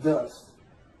from dust.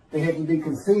 They have to be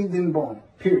conceived and born,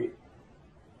 period.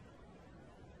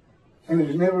 And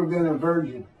there's never been a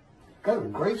virgin. Got a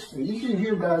great story. You should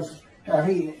hear about how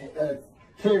he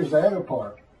tears that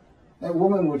apart. That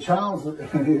woman with child,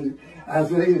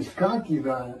 Isaiah's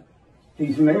concubine,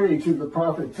 he's married to the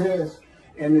prophetess,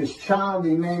 and this child,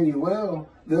 Emmanuel,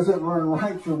 doesn't learn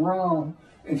right from wrong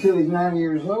until he's 9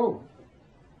 years old.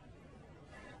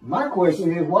 My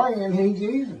question is, why isn't he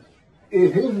Jesus?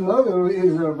 If his mother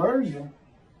is a virgin,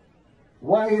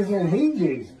 why isn't he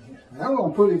Jesus? I'm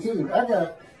going to put it to you.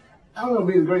 I'm going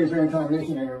to be the greatest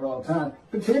anti-missionary of all time,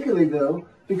 particularly, though,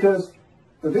 because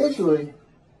eventually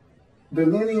the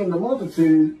many and the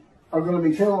multitude are going to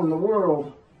be telling the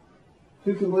world,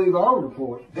 who can believe our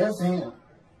report? That's him.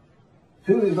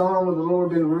 Who is arm of the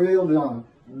Lord been revealed on?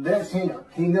 That's him.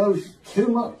 He knows too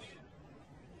much.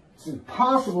 It's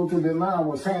impossible to deny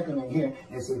what's happening here.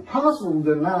 It's impossible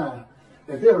to deny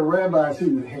that there are rabbis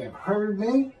who have heard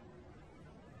me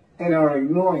and are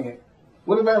ignoring it.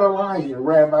 What about Elijah?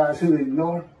 Rabbis who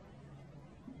ignore?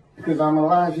 Because I'm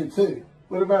Elijah too.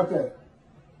 What about that?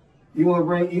 You want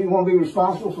to be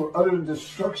responsible for utter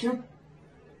destruction?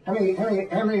 How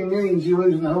many millions you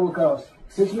lose in the Holocaust?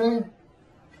 6 million?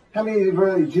 How many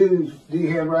Israeli Jews do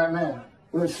you have right now?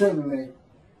 Well, 7 million.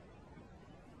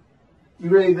 You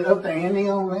ready to up the ante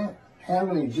on that? How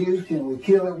many Jews can we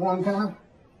kill at one time?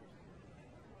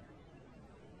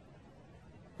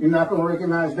 You're not going to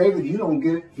recognize David. You don't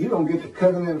get the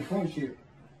covenant of friendship.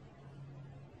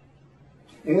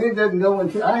 And it doesn't go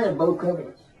into. I have both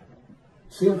covenants.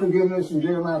 Sin forgiveness in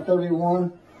Jeremiah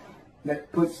 31 that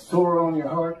puts Torah on your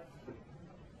heart,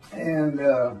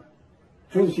 and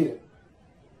friendship.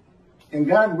 And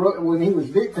God wrote, when he was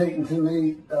dictating to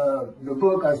me the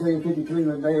book, Isaiah 53,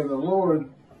 the day of the Lord,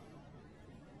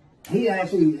 he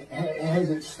actually has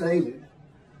it stated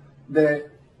that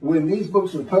when these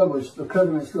books are published, the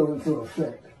covenants go into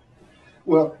effect.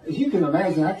 Well, as you can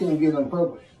imagine, I can't get them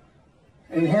published.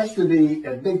 And it has to be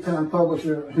a big-time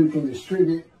publisher who can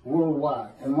distribute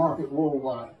worldwide and market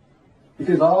worldwide.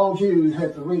 Because all Jews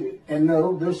have to read it and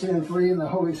know they're sin-free in the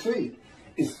Holy Seed.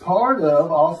 It's part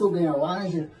of also being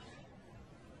Elijah.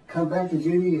 Come back to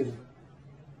Judaism.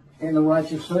 And the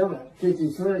righteous servant,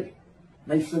 53.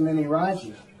 Makes so many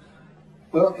righteous.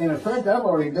 Well, in effect, I've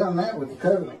already done that with the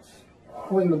covenants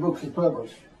when the books are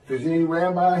published. If there's any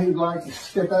rabbi who'd like to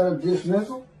step out of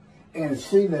dismissal and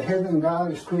see the heaven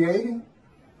God is creating,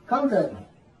 contact me.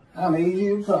 I'm easy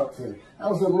to talk to. I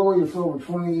was a lawyer for over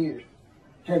 20 years.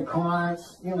 Had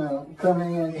clients, come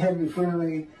in, had to be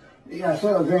friendly. I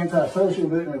said I was antisocial,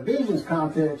 but in a business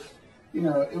context,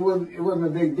 it wasn't a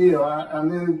big deal. I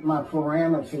knew my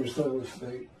parameters, so to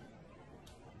speak.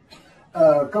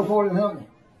 Come forward and help me.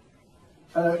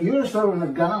 You're a servant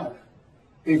of God.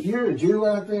 If you're a Jew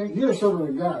out there, you're a servant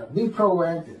of God. Be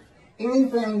proactive.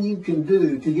 Anything you can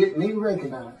do to get me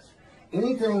recognized,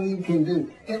 anything you can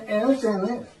do. And understand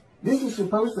this. This is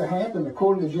supposed to happen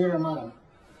according to Jeremiah.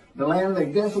 The land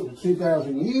lay desolate for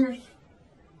 2,000 years.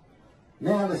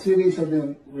 Now the cities have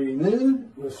been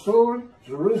renewed, restored,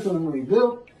 Jerusalem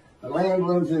rebuilt, the land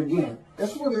blooms again.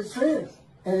 That's what it says.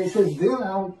 And it says, then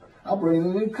I'll bring a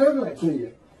new covenant to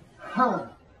you.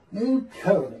 New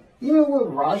covenant. You know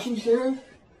what Rashi says?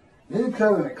 New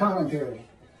covenant commentary.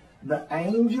 The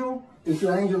angel is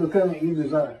the angel of the covenant you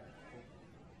desire.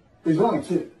 There's only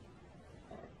two.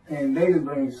 and David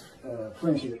brings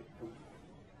friendship.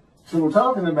 So we're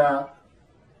talking about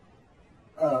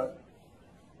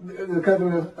the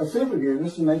covenant of sin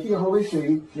forgiveness to make you a holy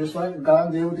seed, just like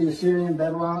God did with the Assyrian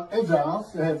Babylon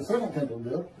exiles that had the second temple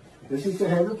built. This is to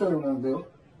have the third one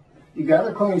built. You got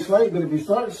a clean slate, but if you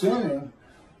start sinning,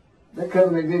 that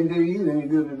covenant didn't do you any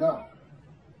good at all.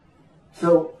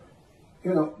 So,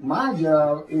 you know, my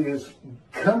job is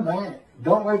come back.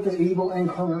 Don't let the evil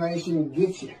inclination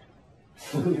get you,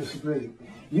 so to speak.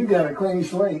 You got a clean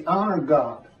slate. Honor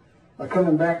God by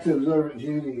coming back to observant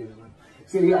Judaism.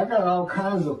 See, I got all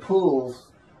kinds of pulls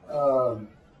to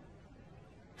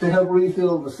help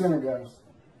refill the synagogues,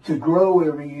 to grow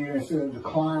every year instead of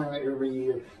decline every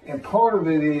year. And part of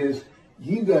it is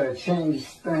you got to change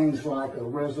things like a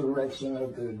resurrection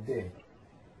of the dead.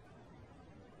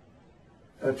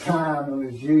 A time when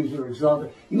the Jews are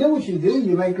exalted. You know what you do?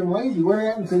 You make them lazy. What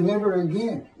happens to never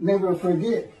again? Never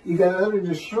forget. You got utter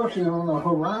destruction on the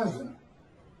horizon.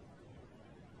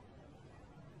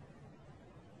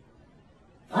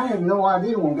 I have no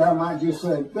idea when God might just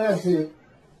say, that's it.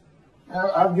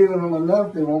 I've given them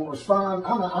enough. They won't respond.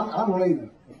 I'm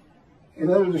leaving. And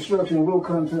utter destruction will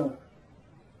come to them.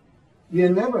 You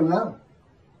never know.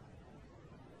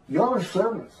 You're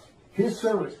servants. His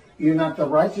servants. You're not the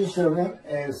righteous servant,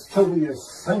 as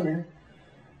Tobias Singer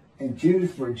and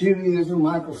Jews for Judaism,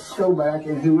 Michael Skoback,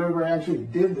 and whoever actually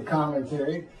did the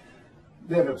commentary,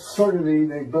 that absurdity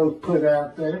they both put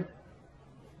out there.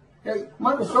 Hey,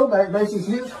 Michael Skoback bases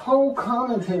his whole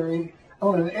commentary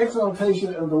on an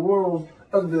exaltation of the world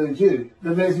of the Jew,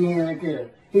 the messianic era.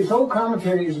 His whole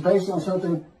commentary is based on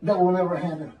something that will never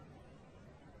happen.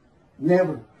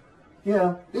 Never. You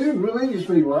know, these are religious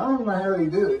people. I don't know how they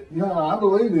do it. You know, I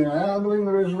believe in it. I believe in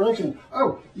the resurrection.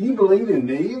 Oh, you believe in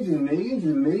millions and millions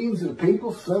and millions of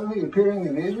people suddenly appearing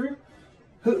in Israel?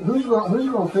 Who's going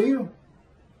to feed them?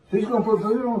 Who's going to put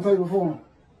food on the table for them?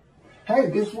 Hey,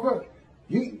 guess what?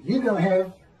 You're going to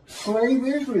have slave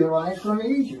Israelites from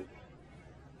Egypt.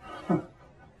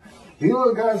 You know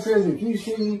what God says? If you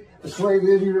see a slave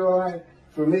Israelite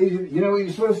from Egypt, you know what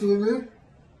you're supposed to do?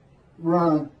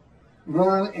 Run.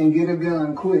 Run and get a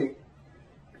gun quick.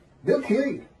 They'll kill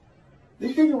you.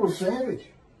 These people were savage.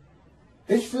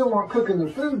 They still weren't cooking their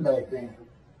food back then.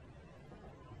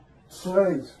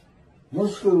 Slaves. No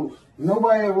schools.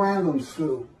 Nobody around them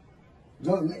school.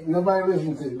 Nobody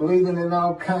listened to it. Believing in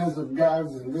all kinds of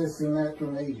gods and this and that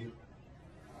from Egypt.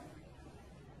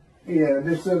 Yeah,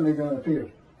 they're suddenly going to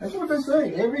appear. That's what they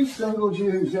say. Every single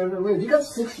Jew who's ever lived. You got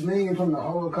 6 million from the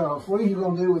Holocaust. What are you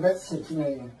going to do with that 6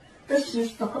 million? That's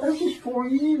just 4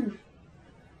 years.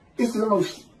 It's the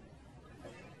most.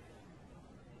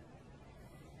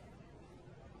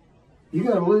 You're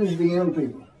going to lose the young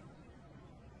people.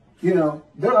 You know,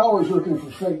 they're always looking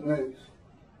for fake news.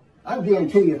 I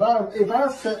guarantee you, if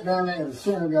I sat down there at the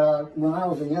synagogue when I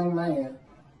was a young man,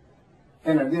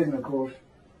 and I didn't, of course,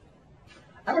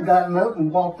 I'd have gotten up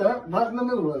and walked out right in the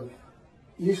middle of it.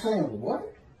 You're saying,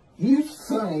 what? You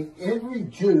think every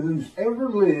Jew who's ever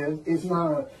lived is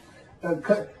not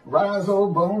rise,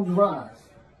 old bones, rise.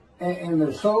 And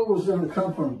their soul is going to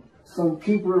come from some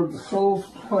keeper of the soul's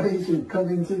place and come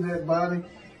into that body.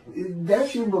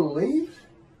 That's your belief?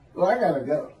 Well, I got to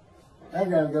go.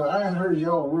 I heard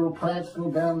y'all real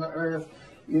practical, down to earth.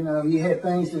 You know, you had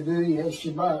things to do. You had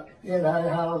Shabbat. You had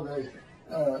holidays.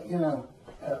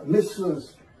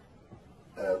 Mitzvahs.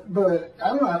 But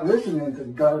I'm not listening to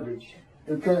garbage,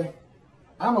 okay?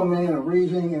 I'm a man of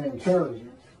reasoning and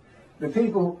intelligence. The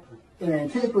people in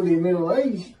antiquity and Middle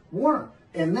Age weren't.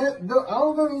 And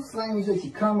all those things that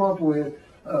you come up with,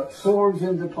 swords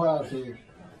into plowshares,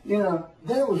 you know,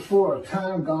 that was for a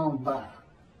time gone by.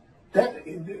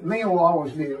 Man will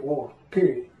always be at war,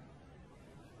 period.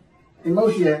 In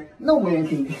Moshiach, no man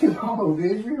can get all of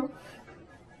Israel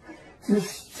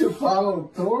to follow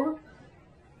Torah.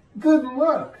 Good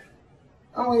luck.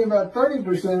 Only about 30%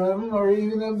 of them are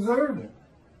even observant.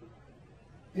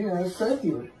 You know, it's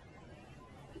secular.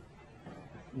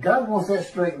 God wants that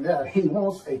straightened out. He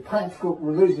wants a practical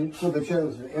religion for the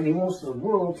chosen. And he wants the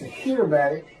world to hear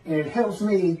about it. And it helps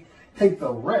me take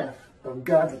the wrath of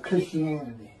God to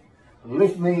Christianity.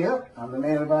 Lift me up. I'm the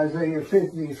man of Isaiah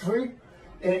 53.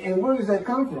 And where does that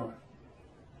come from?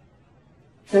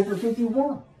 Chapter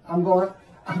 51. I'm going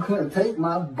to take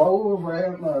my bowl of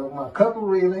wrath, my cup of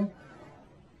reeling,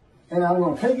 and I'm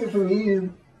going to take it from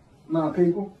you, my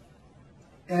people,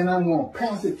 and I'm going to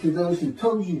pass it to those who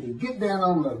told you to get down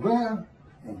on the ground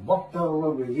and walked all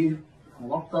over you, and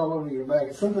walked all over your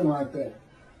back, something like that.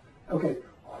 Okay,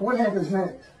 what happens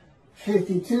next?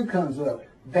 52 comes up.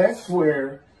 That's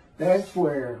where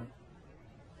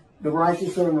the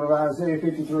righteous servant of Isaiah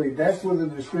 53. That's where the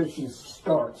description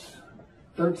starts.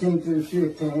 13 through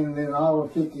 15, and then all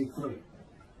of 53.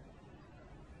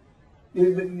 Do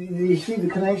you see the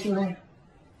connection there?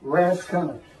 Wrath's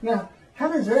coming. Now, how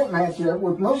does that match up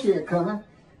with Moshiach coming?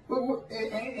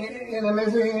 And the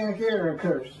messianic era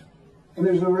occurs. And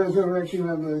there's a resurrection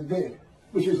of the dead,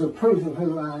 which is a proof of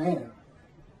who I am.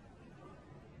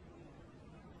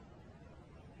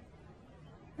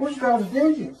 Where's God's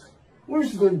vengeance?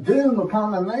 Where's the doom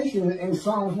upon the nation in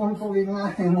Psalms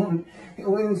 149,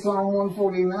 in Psalm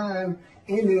 149,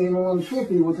 ending in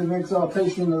 150 with an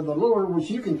exaltation of the Lord, which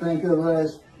you can think of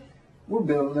as, we're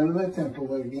building the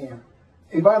temple again.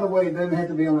 And by the way, it doesn't have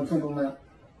to be on the Temple Mount.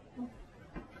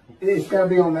 It's got to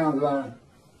be on Mount Zion.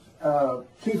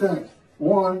 Two things.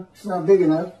 One, it's not big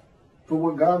enough for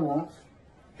what God wants.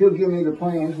 He'll give me the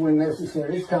plans when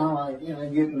necessary. It's kind of like,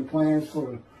 getting the plans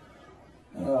for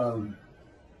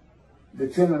the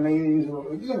 10 meetings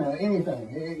or,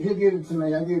 anything. He'll give it to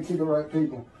me. I give it to the right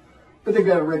people. But they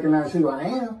got to recognize who I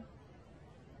am.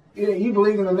 You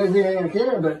believe in the messianic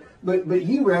era, but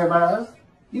you rabbis,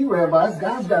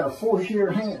 God's got to force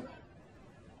your hand.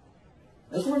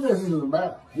 That's what this is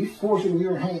about. He's forcing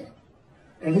your hand.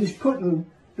 And he's putting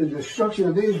the destruction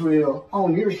of Israel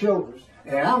on your shoulders.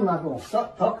 And I'm not going to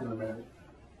stop talking about it.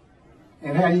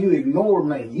 And how you ignore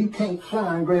me. You can't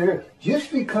find greater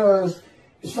just because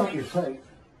it's not your faith.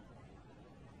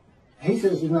 He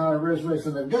says he's not a resurrection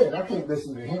of the dead. I can't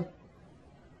listen to him.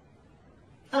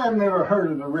 I've never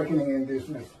heard of the reckoning and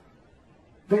dismissal.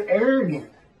 They're arrogant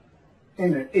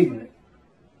and they're ignorant.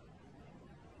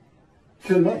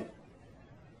 To me.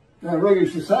 Now, in regular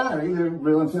society, they're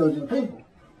real intelligent people.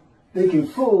 They can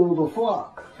fool the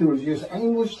flock, who are just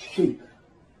aimless sheep.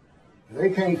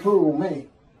 They can't fool me,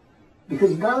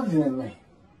 because God's in me.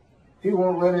 He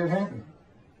won't let it happen.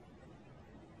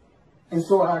 And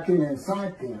so I can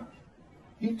incite them.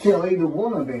 You tell either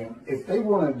one of them, if they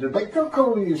want to debate, don't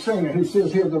call your singer who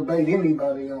says he'll debate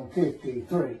anybody on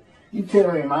 53. You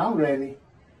tell him I'm ready.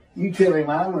 You tell him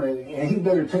I'm ready. And he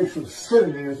better take some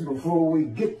sedatives before we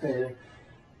get there.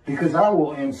 Because I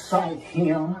will incite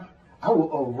him, I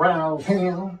will arouse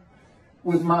him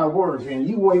with my words. And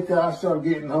you wait till I start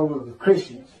getting hold of the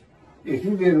Christians. If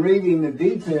you've been reading the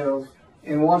details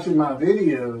and watching my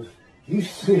videos, you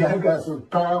see I've got some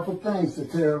powerful things to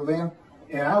tell them,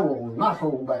 and I will not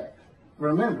hold back.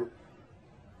 Remember,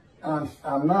 I'm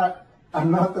not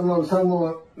the most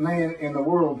humble man in the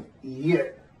world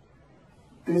yet.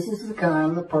 This is the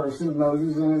kind of person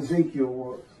Moses and Ezekiel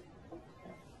was.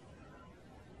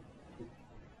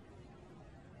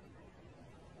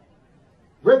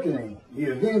 Reckoning, the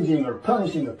avenging or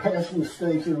punishing of past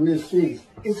mistakes or misdeeds.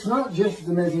 It's not just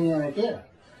the Messianic era.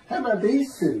 How about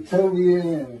these two, Tobiah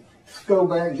and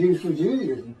Skoback, Jews for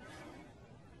Judaism?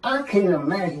 I can't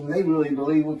imagine they really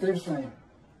believe what they're saying.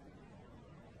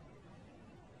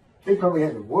 They probably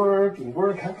had to work and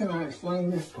work. How can I explain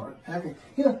this part?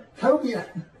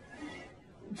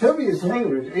 Tobiah's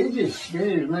language, it just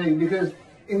scares me because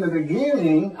in the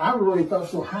beginning, I really thought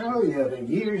so highly of him.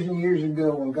 Years and years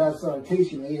ago when God started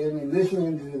teaching me, and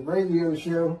listening to the radio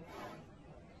show,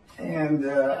 and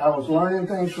I was learning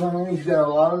things from him. He's got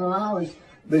a lot of knowledge,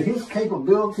 but his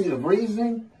capability of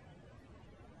reasoning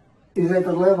is at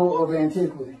the level of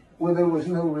antiquity, where there was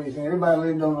no reason. Everybody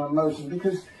lived on emotion,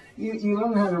 because you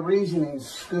learn how to reason in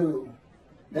school.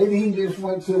 Maybe he just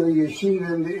went to a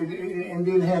yeshiva and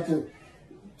didn't have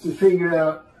to figure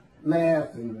out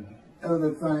math and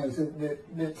other things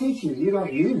that teach you. You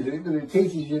don't use it, but it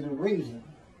teaches you to reason.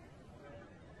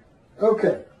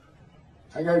 Okay,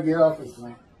 I got to get off this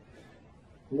thing.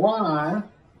 Why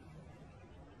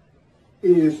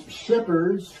is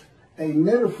shepherds a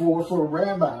metaphor for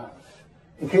rabbis?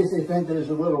 In case they think there's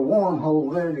a little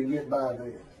wormhole there to get by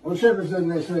this. Well, shepherds doesn't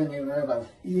necessarily mean rabbis.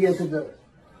 Yes, it does.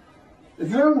 The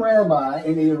term rabbi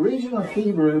in the original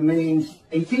Hebrew means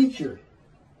a teacher.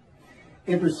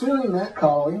 In pursuing that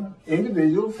calling,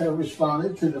 individuals have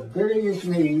responded to the various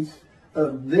needs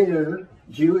of their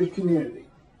Jewish community.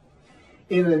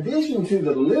 In addition to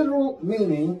the literal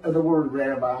meaning of the word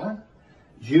rabbi,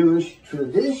 Jewish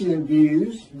tradition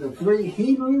views the three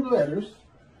Hebrew letters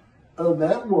of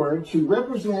that word to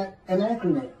represent an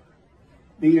acronym.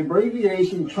 The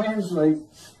abbreviation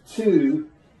translates to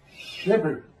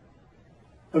shepherd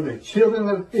of the children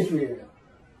of Israel.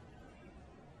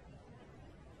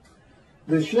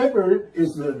 The shepherd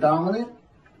is the dominant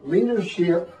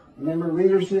leadership. Remember,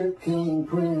 leadership, king,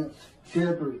 prince,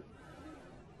 shepherd.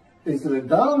 It's the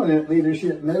dominant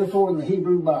leadership metaphor in the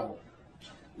Hebrew Bible.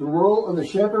 The role of the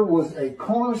shepherd was a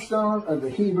cornerstone of the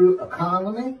Hebrew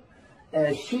economy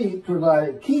as sheep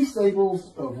provided key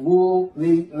staples of wool,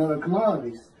 meat, and other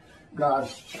commodities.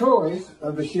 God's choice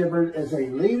of the shepherd as a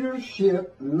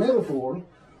leadership metaphor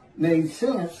made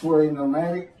sense for a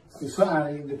nomadic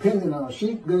society dependent on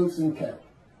sheep, goats, and cattle.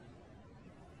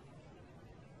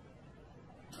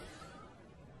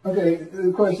 Okay,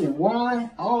 the question, why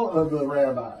all of the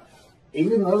rabbis,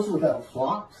 even those without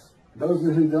flocks, those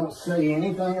who don't say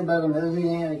anything about a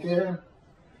messianic era,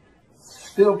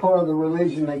 still part of the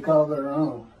religion they call their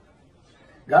own?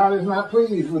 God is not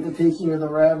pleased with the teaching of the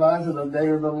rabbis of the day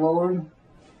of the Lord,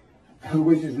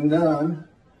 which is none,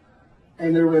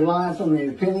 and their reliance on the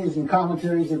opinions and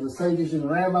commentaries of the sages and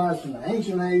rabbis from the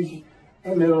ancient age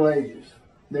and Middle Ages.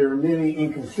 There are many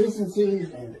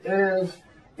inconsistencies and errors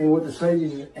in what the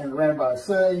sages and rabbis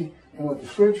say and what the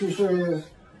scripture says,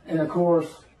 and of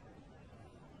course,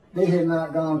 they had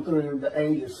not gone through the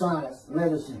age of science,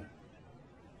 medicine,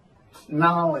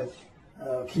 knowledge,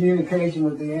 communication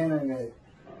with the internet.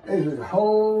 There's a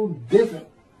whole different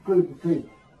group of people.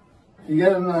 You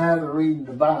got to know how to read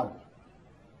the Bible.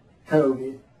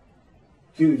 Talmud,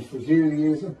 Jews for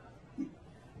Judaism.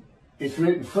 It's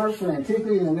written first for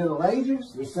antiquity and the Middle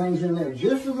Ages. There's things in there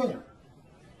just for them.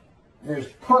 There's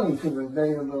plenty for the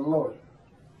day of the Lord.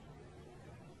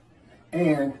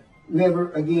 And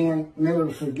never again, never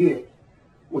forget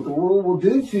what the world will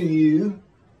do to you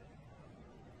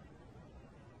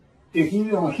if you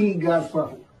don't heed God's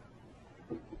prophet.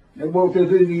 They won't do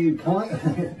to you point.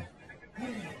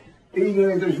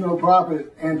 Even if there's no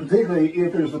prophet, and particularly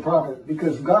if there's a prophet,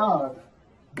 because God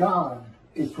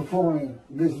is performing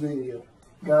this video,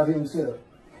 God himself.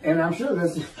 And I'm sure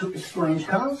that's a strange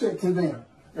concept to them.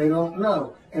 They don't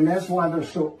know. And that's why they're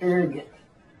so arrogant.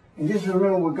 And just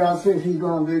remember what God says he's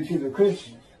going to do to the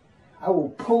Christians. I will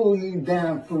pull you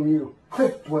down from your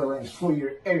cliff dwellings for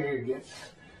your arrogance.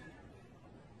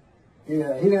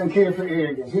 Yeah, he doesn't care for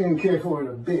arrogance. He doesn't care for it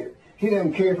a bit. He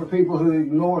doesn't care for people who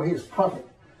ignore his prophet.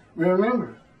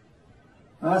 Remember,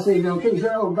 when I say you don't care, you say,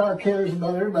 oh, God cares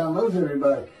about everybody, loves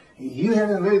everybody. You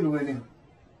haven't lived with him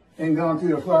and gone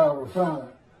through the fire of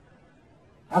refinement.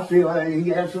 I feel like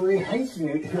he absolutely hates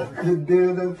me a good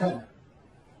deal of the time.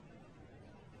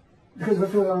 Because I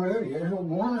feel I'm ready.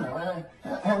 Why?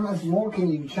 How much more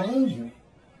can you change me?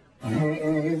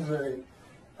 And he's like,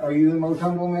 are you the most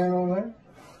humble man on earth?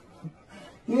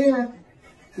 Yeah.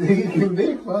 So he can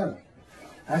be funny.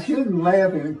 I shouldn't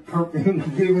laugh and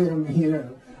give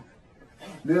him,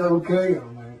 the okay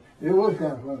on that. It was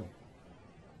kind of funny.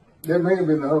 That may have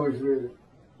been the Holy Spirit.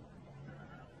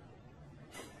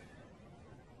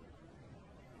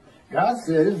 God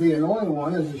says the anointed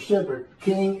one is the shepherd,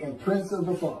 king, and prince of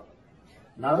the flock,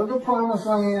 not of the promised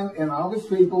land and all his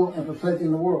people and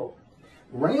perfecting the world.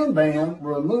 Rambam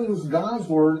removes God's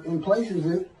word and replaces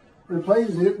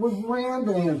it with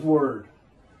Rambam's word.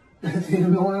 The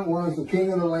anointed one is the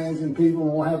king of the lands and people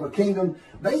will have a kingdom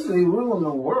basically ruling the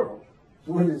world. That's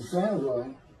what it sounds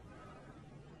like.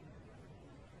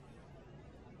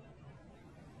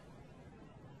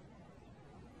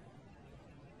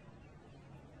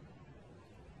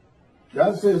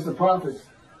 God says the prophets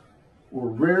were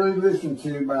rarely listened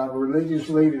to by religious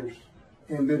leaders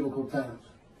in biblical times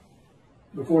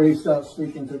before he stopped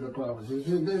speaking to the prophets.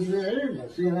 There's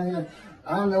arrogance.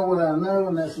 I know what I know,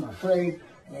 and that's my faith,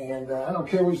 and I don't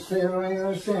care what you say, I don't even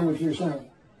understand what you're saying.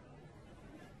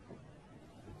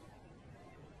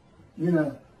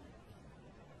 I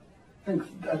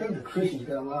think the Christians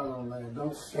got a lot on that.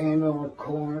 Don't stand on the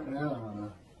corner. I don't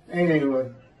know.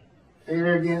 Anyway,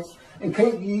 arrogance. And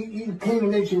you can't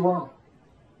admit you're wrong.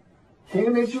 Can't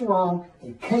admit you're wrong,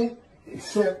 and can't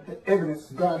accept the evidence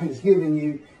God has given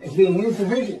you as being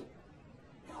insufficient.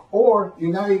 Or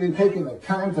you're not even taking the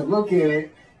time to look at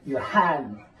it, you're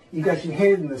hiding. You got your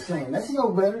head in the sand. That's no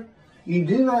better. You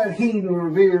do not heed and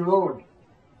revere the Lord.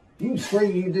 You can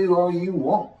say you do all you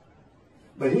want.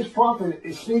 But his prophet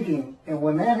is speaking, and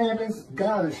when that happens,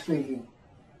 God is speaking.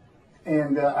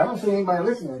 And I don't see anybody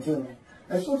listening to me.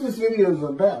 That's what this video is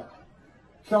about.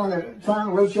 Trying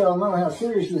to let y'all know how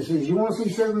serious this is. You want to see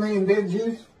 7 million dead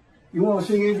Jews? You want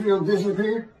to see Israel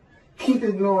disappear? Keep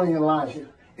ignoring Elijah.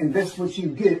 And that's what you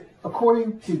get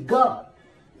according to God.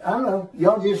 I know,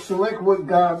 y'all just select what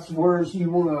God's words you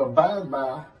want to abide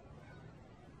by.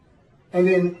 And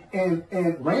then, and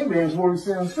Rambam's word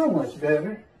sounds so much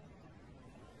better.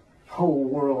 Whole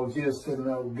world just to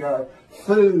know God.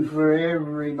 Food for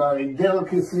everybody.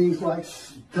 Delicacies like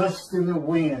dust in the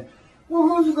wind. Well,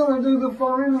 who's going to do the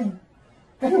farming?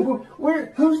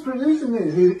 Who's producing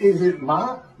this? Is it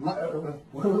what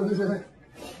was that?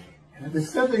 The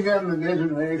stuff they got in the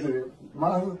desert and Exodus.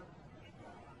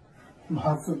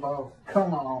 Matzo ball.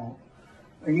 Come on.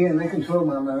 Again, they control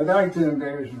my mind. I like to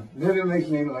embarrass me. That makes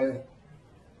me laugh.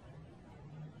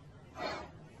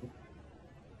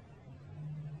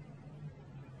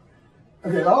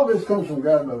 Okay, all this comes from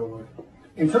God, by the way.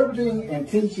 Interpreting and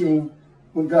teaching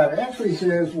what God actually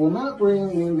says will not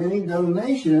bring in many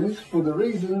donations for the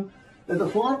reason that the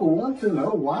flock will want to know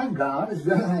why God is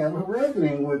going to have a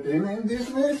reckoning with them and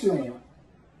dismiss them.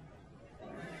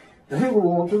 They will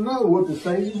want to know what the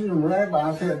sages and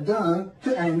rabbis have done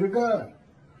to anger God.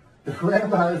 The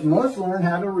rabbis must learn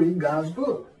how to read God's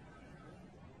book,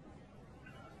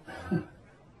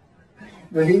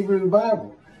 the Hebrew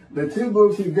Bible. The two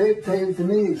books he dictated to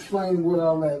me explain what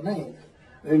all that means.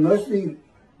 They must be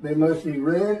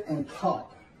read and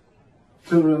taught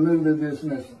to remove the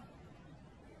dismissal.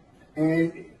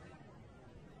 And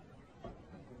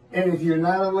if you're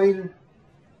not a leader,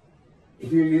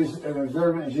 if you're just an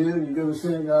observant Jew, you go to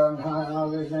synagogue and all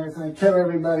this and everything, tell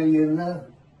everybody you know.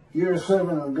 You're a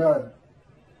servant of God.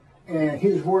 And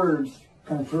his words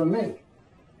come from me.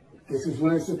 This is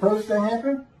when it's supposed to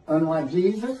happen, unlike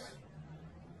Jesus,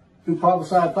 who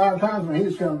prophesied 5 times when he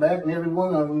was coming back, and every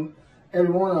one of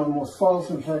them was false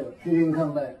and failed. He didn't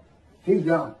come back. He's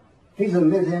gone. He's a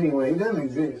myth anyway. He doesn't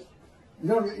exist.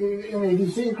 If you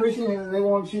see a Christian and they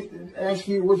want you to ask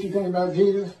you what you think about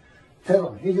Jesus, tell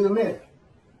them he's a myth.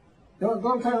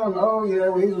 Don't tell them, oh yeah,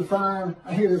 well, he was fine.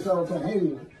 I hear this all the time. He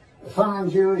was a fine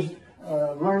Jewish,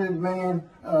 learned man,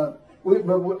 but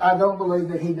I don't believe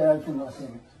that he died for my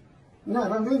sins. No,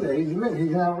 don't do that. He's a myth.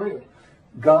 He's not real.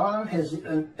 God has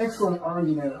an excellent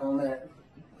argument on that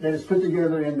is put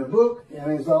together in the book,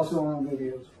 and it's also on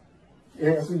videos.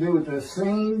 It has to do with the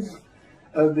scenes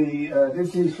of the Dead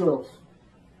Sea Scrolls.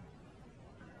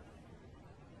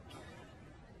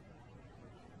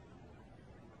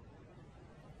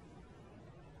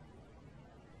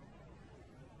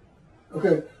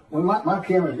 Okay, well, my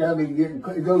camera's got to be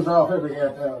it goes off every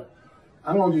half hour.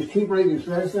 I'm going to just keep reading as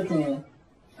fast as I can.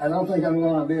 I don't think I'm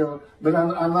going to be able, but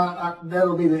I'm not,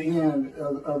 that'll be the end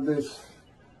of this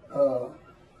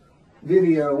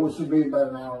video, which will be about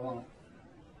an hour long.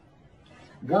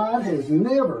 God has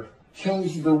never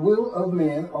changed the will of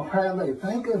men or how they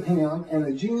think of him and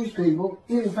the Jewish people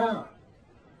in time.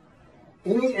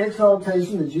 Any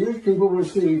exaltation the Jewish people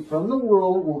receive from the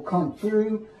world will come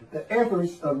through the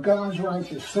efforts of God's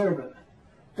righteous servant.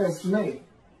 That's me.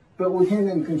 But with him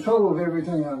in control of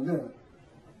everything I'm doing.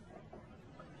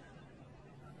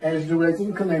 As directed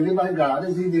and commanded by God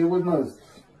as he did with Moses.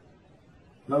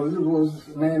 Moses was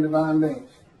a man of divine beings.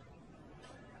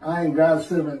 I am God's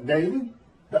servant David,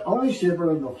 the only shepherd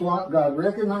of the flock God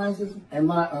recognizes, and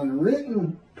my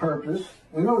unwritten purpose,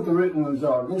 we know what the written ones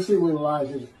are. Go see what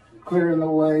Elijah's clearing the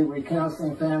way,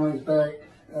 recounseling families back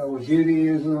with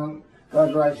Judaism,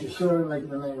 God's righteous servant, making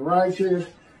the name righteous.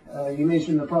 You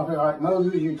mentioned the prophet like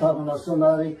Moses, you're talking about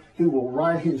somebody who will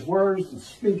write his words and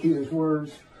speak his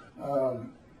words.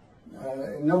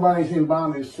 Nobody's in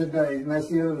bondage today, and that's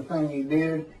the other thing he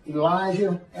did.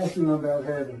 Elijah, asked him about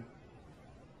heaven.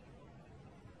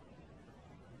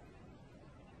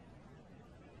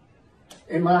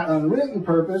 And my unwritten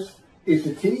purpose is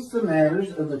to teach the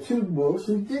matters of the 2 books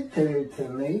he dictated to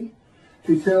me,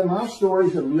 to tell my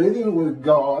stories of living with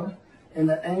God and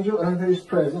the angel of his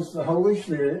presence, the Holy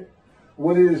Spirit,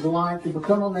 what it is like to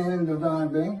become a man in divine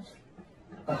beings,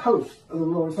 a host of the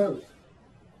Lord's host.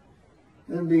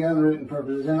 That'd be unwritten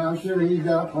purposes, and I'm sure he's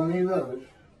got plenty of others.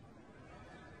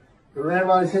 The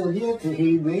rabbis have yet to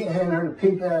heed me. I haven't heard a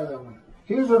peep out of them.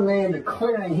 Here's a man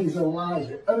declaring he's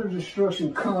Elijah. Utter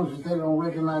destruction comes if they don't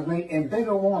recognize me, and they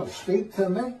don't want to speak to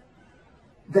me.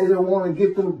 They don't want to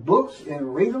get them books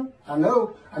and read them. I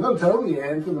know Toby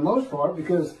had for the most part,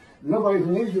 because nobody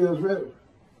from Israel has read them.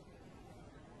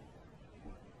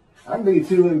 I'd be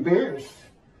too embarrassed.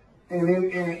 And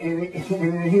in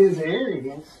his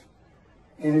arrogance,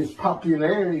 in his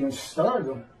popularity and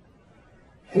stardom,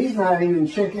 he's not even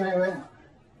checking it out.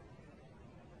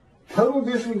 Total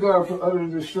disregard for utter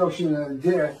destruction and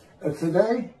death of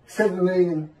today, 7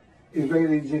 million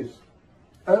Israeli Jews.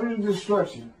 Utter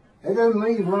destruction. They doesn't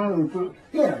leave room for,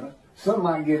 yeah, some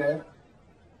might get out.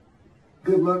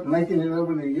 Good luck making it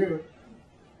over to Europe.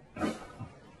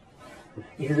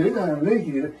 If they're going to make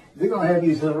you, they're going to have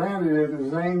you surrounded at the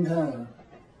same time.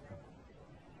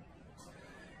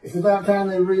 It's about time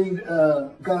they read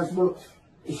God's books.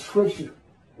 It's scripture.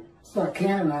 It's not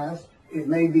canonized. It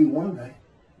may be one day.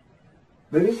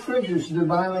 But it's scriptures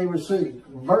divinely received,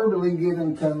 verbally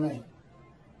given to me.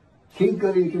 Keep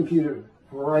go to your computer.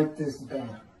 Write this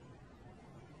down.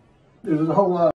 There's a whole lot.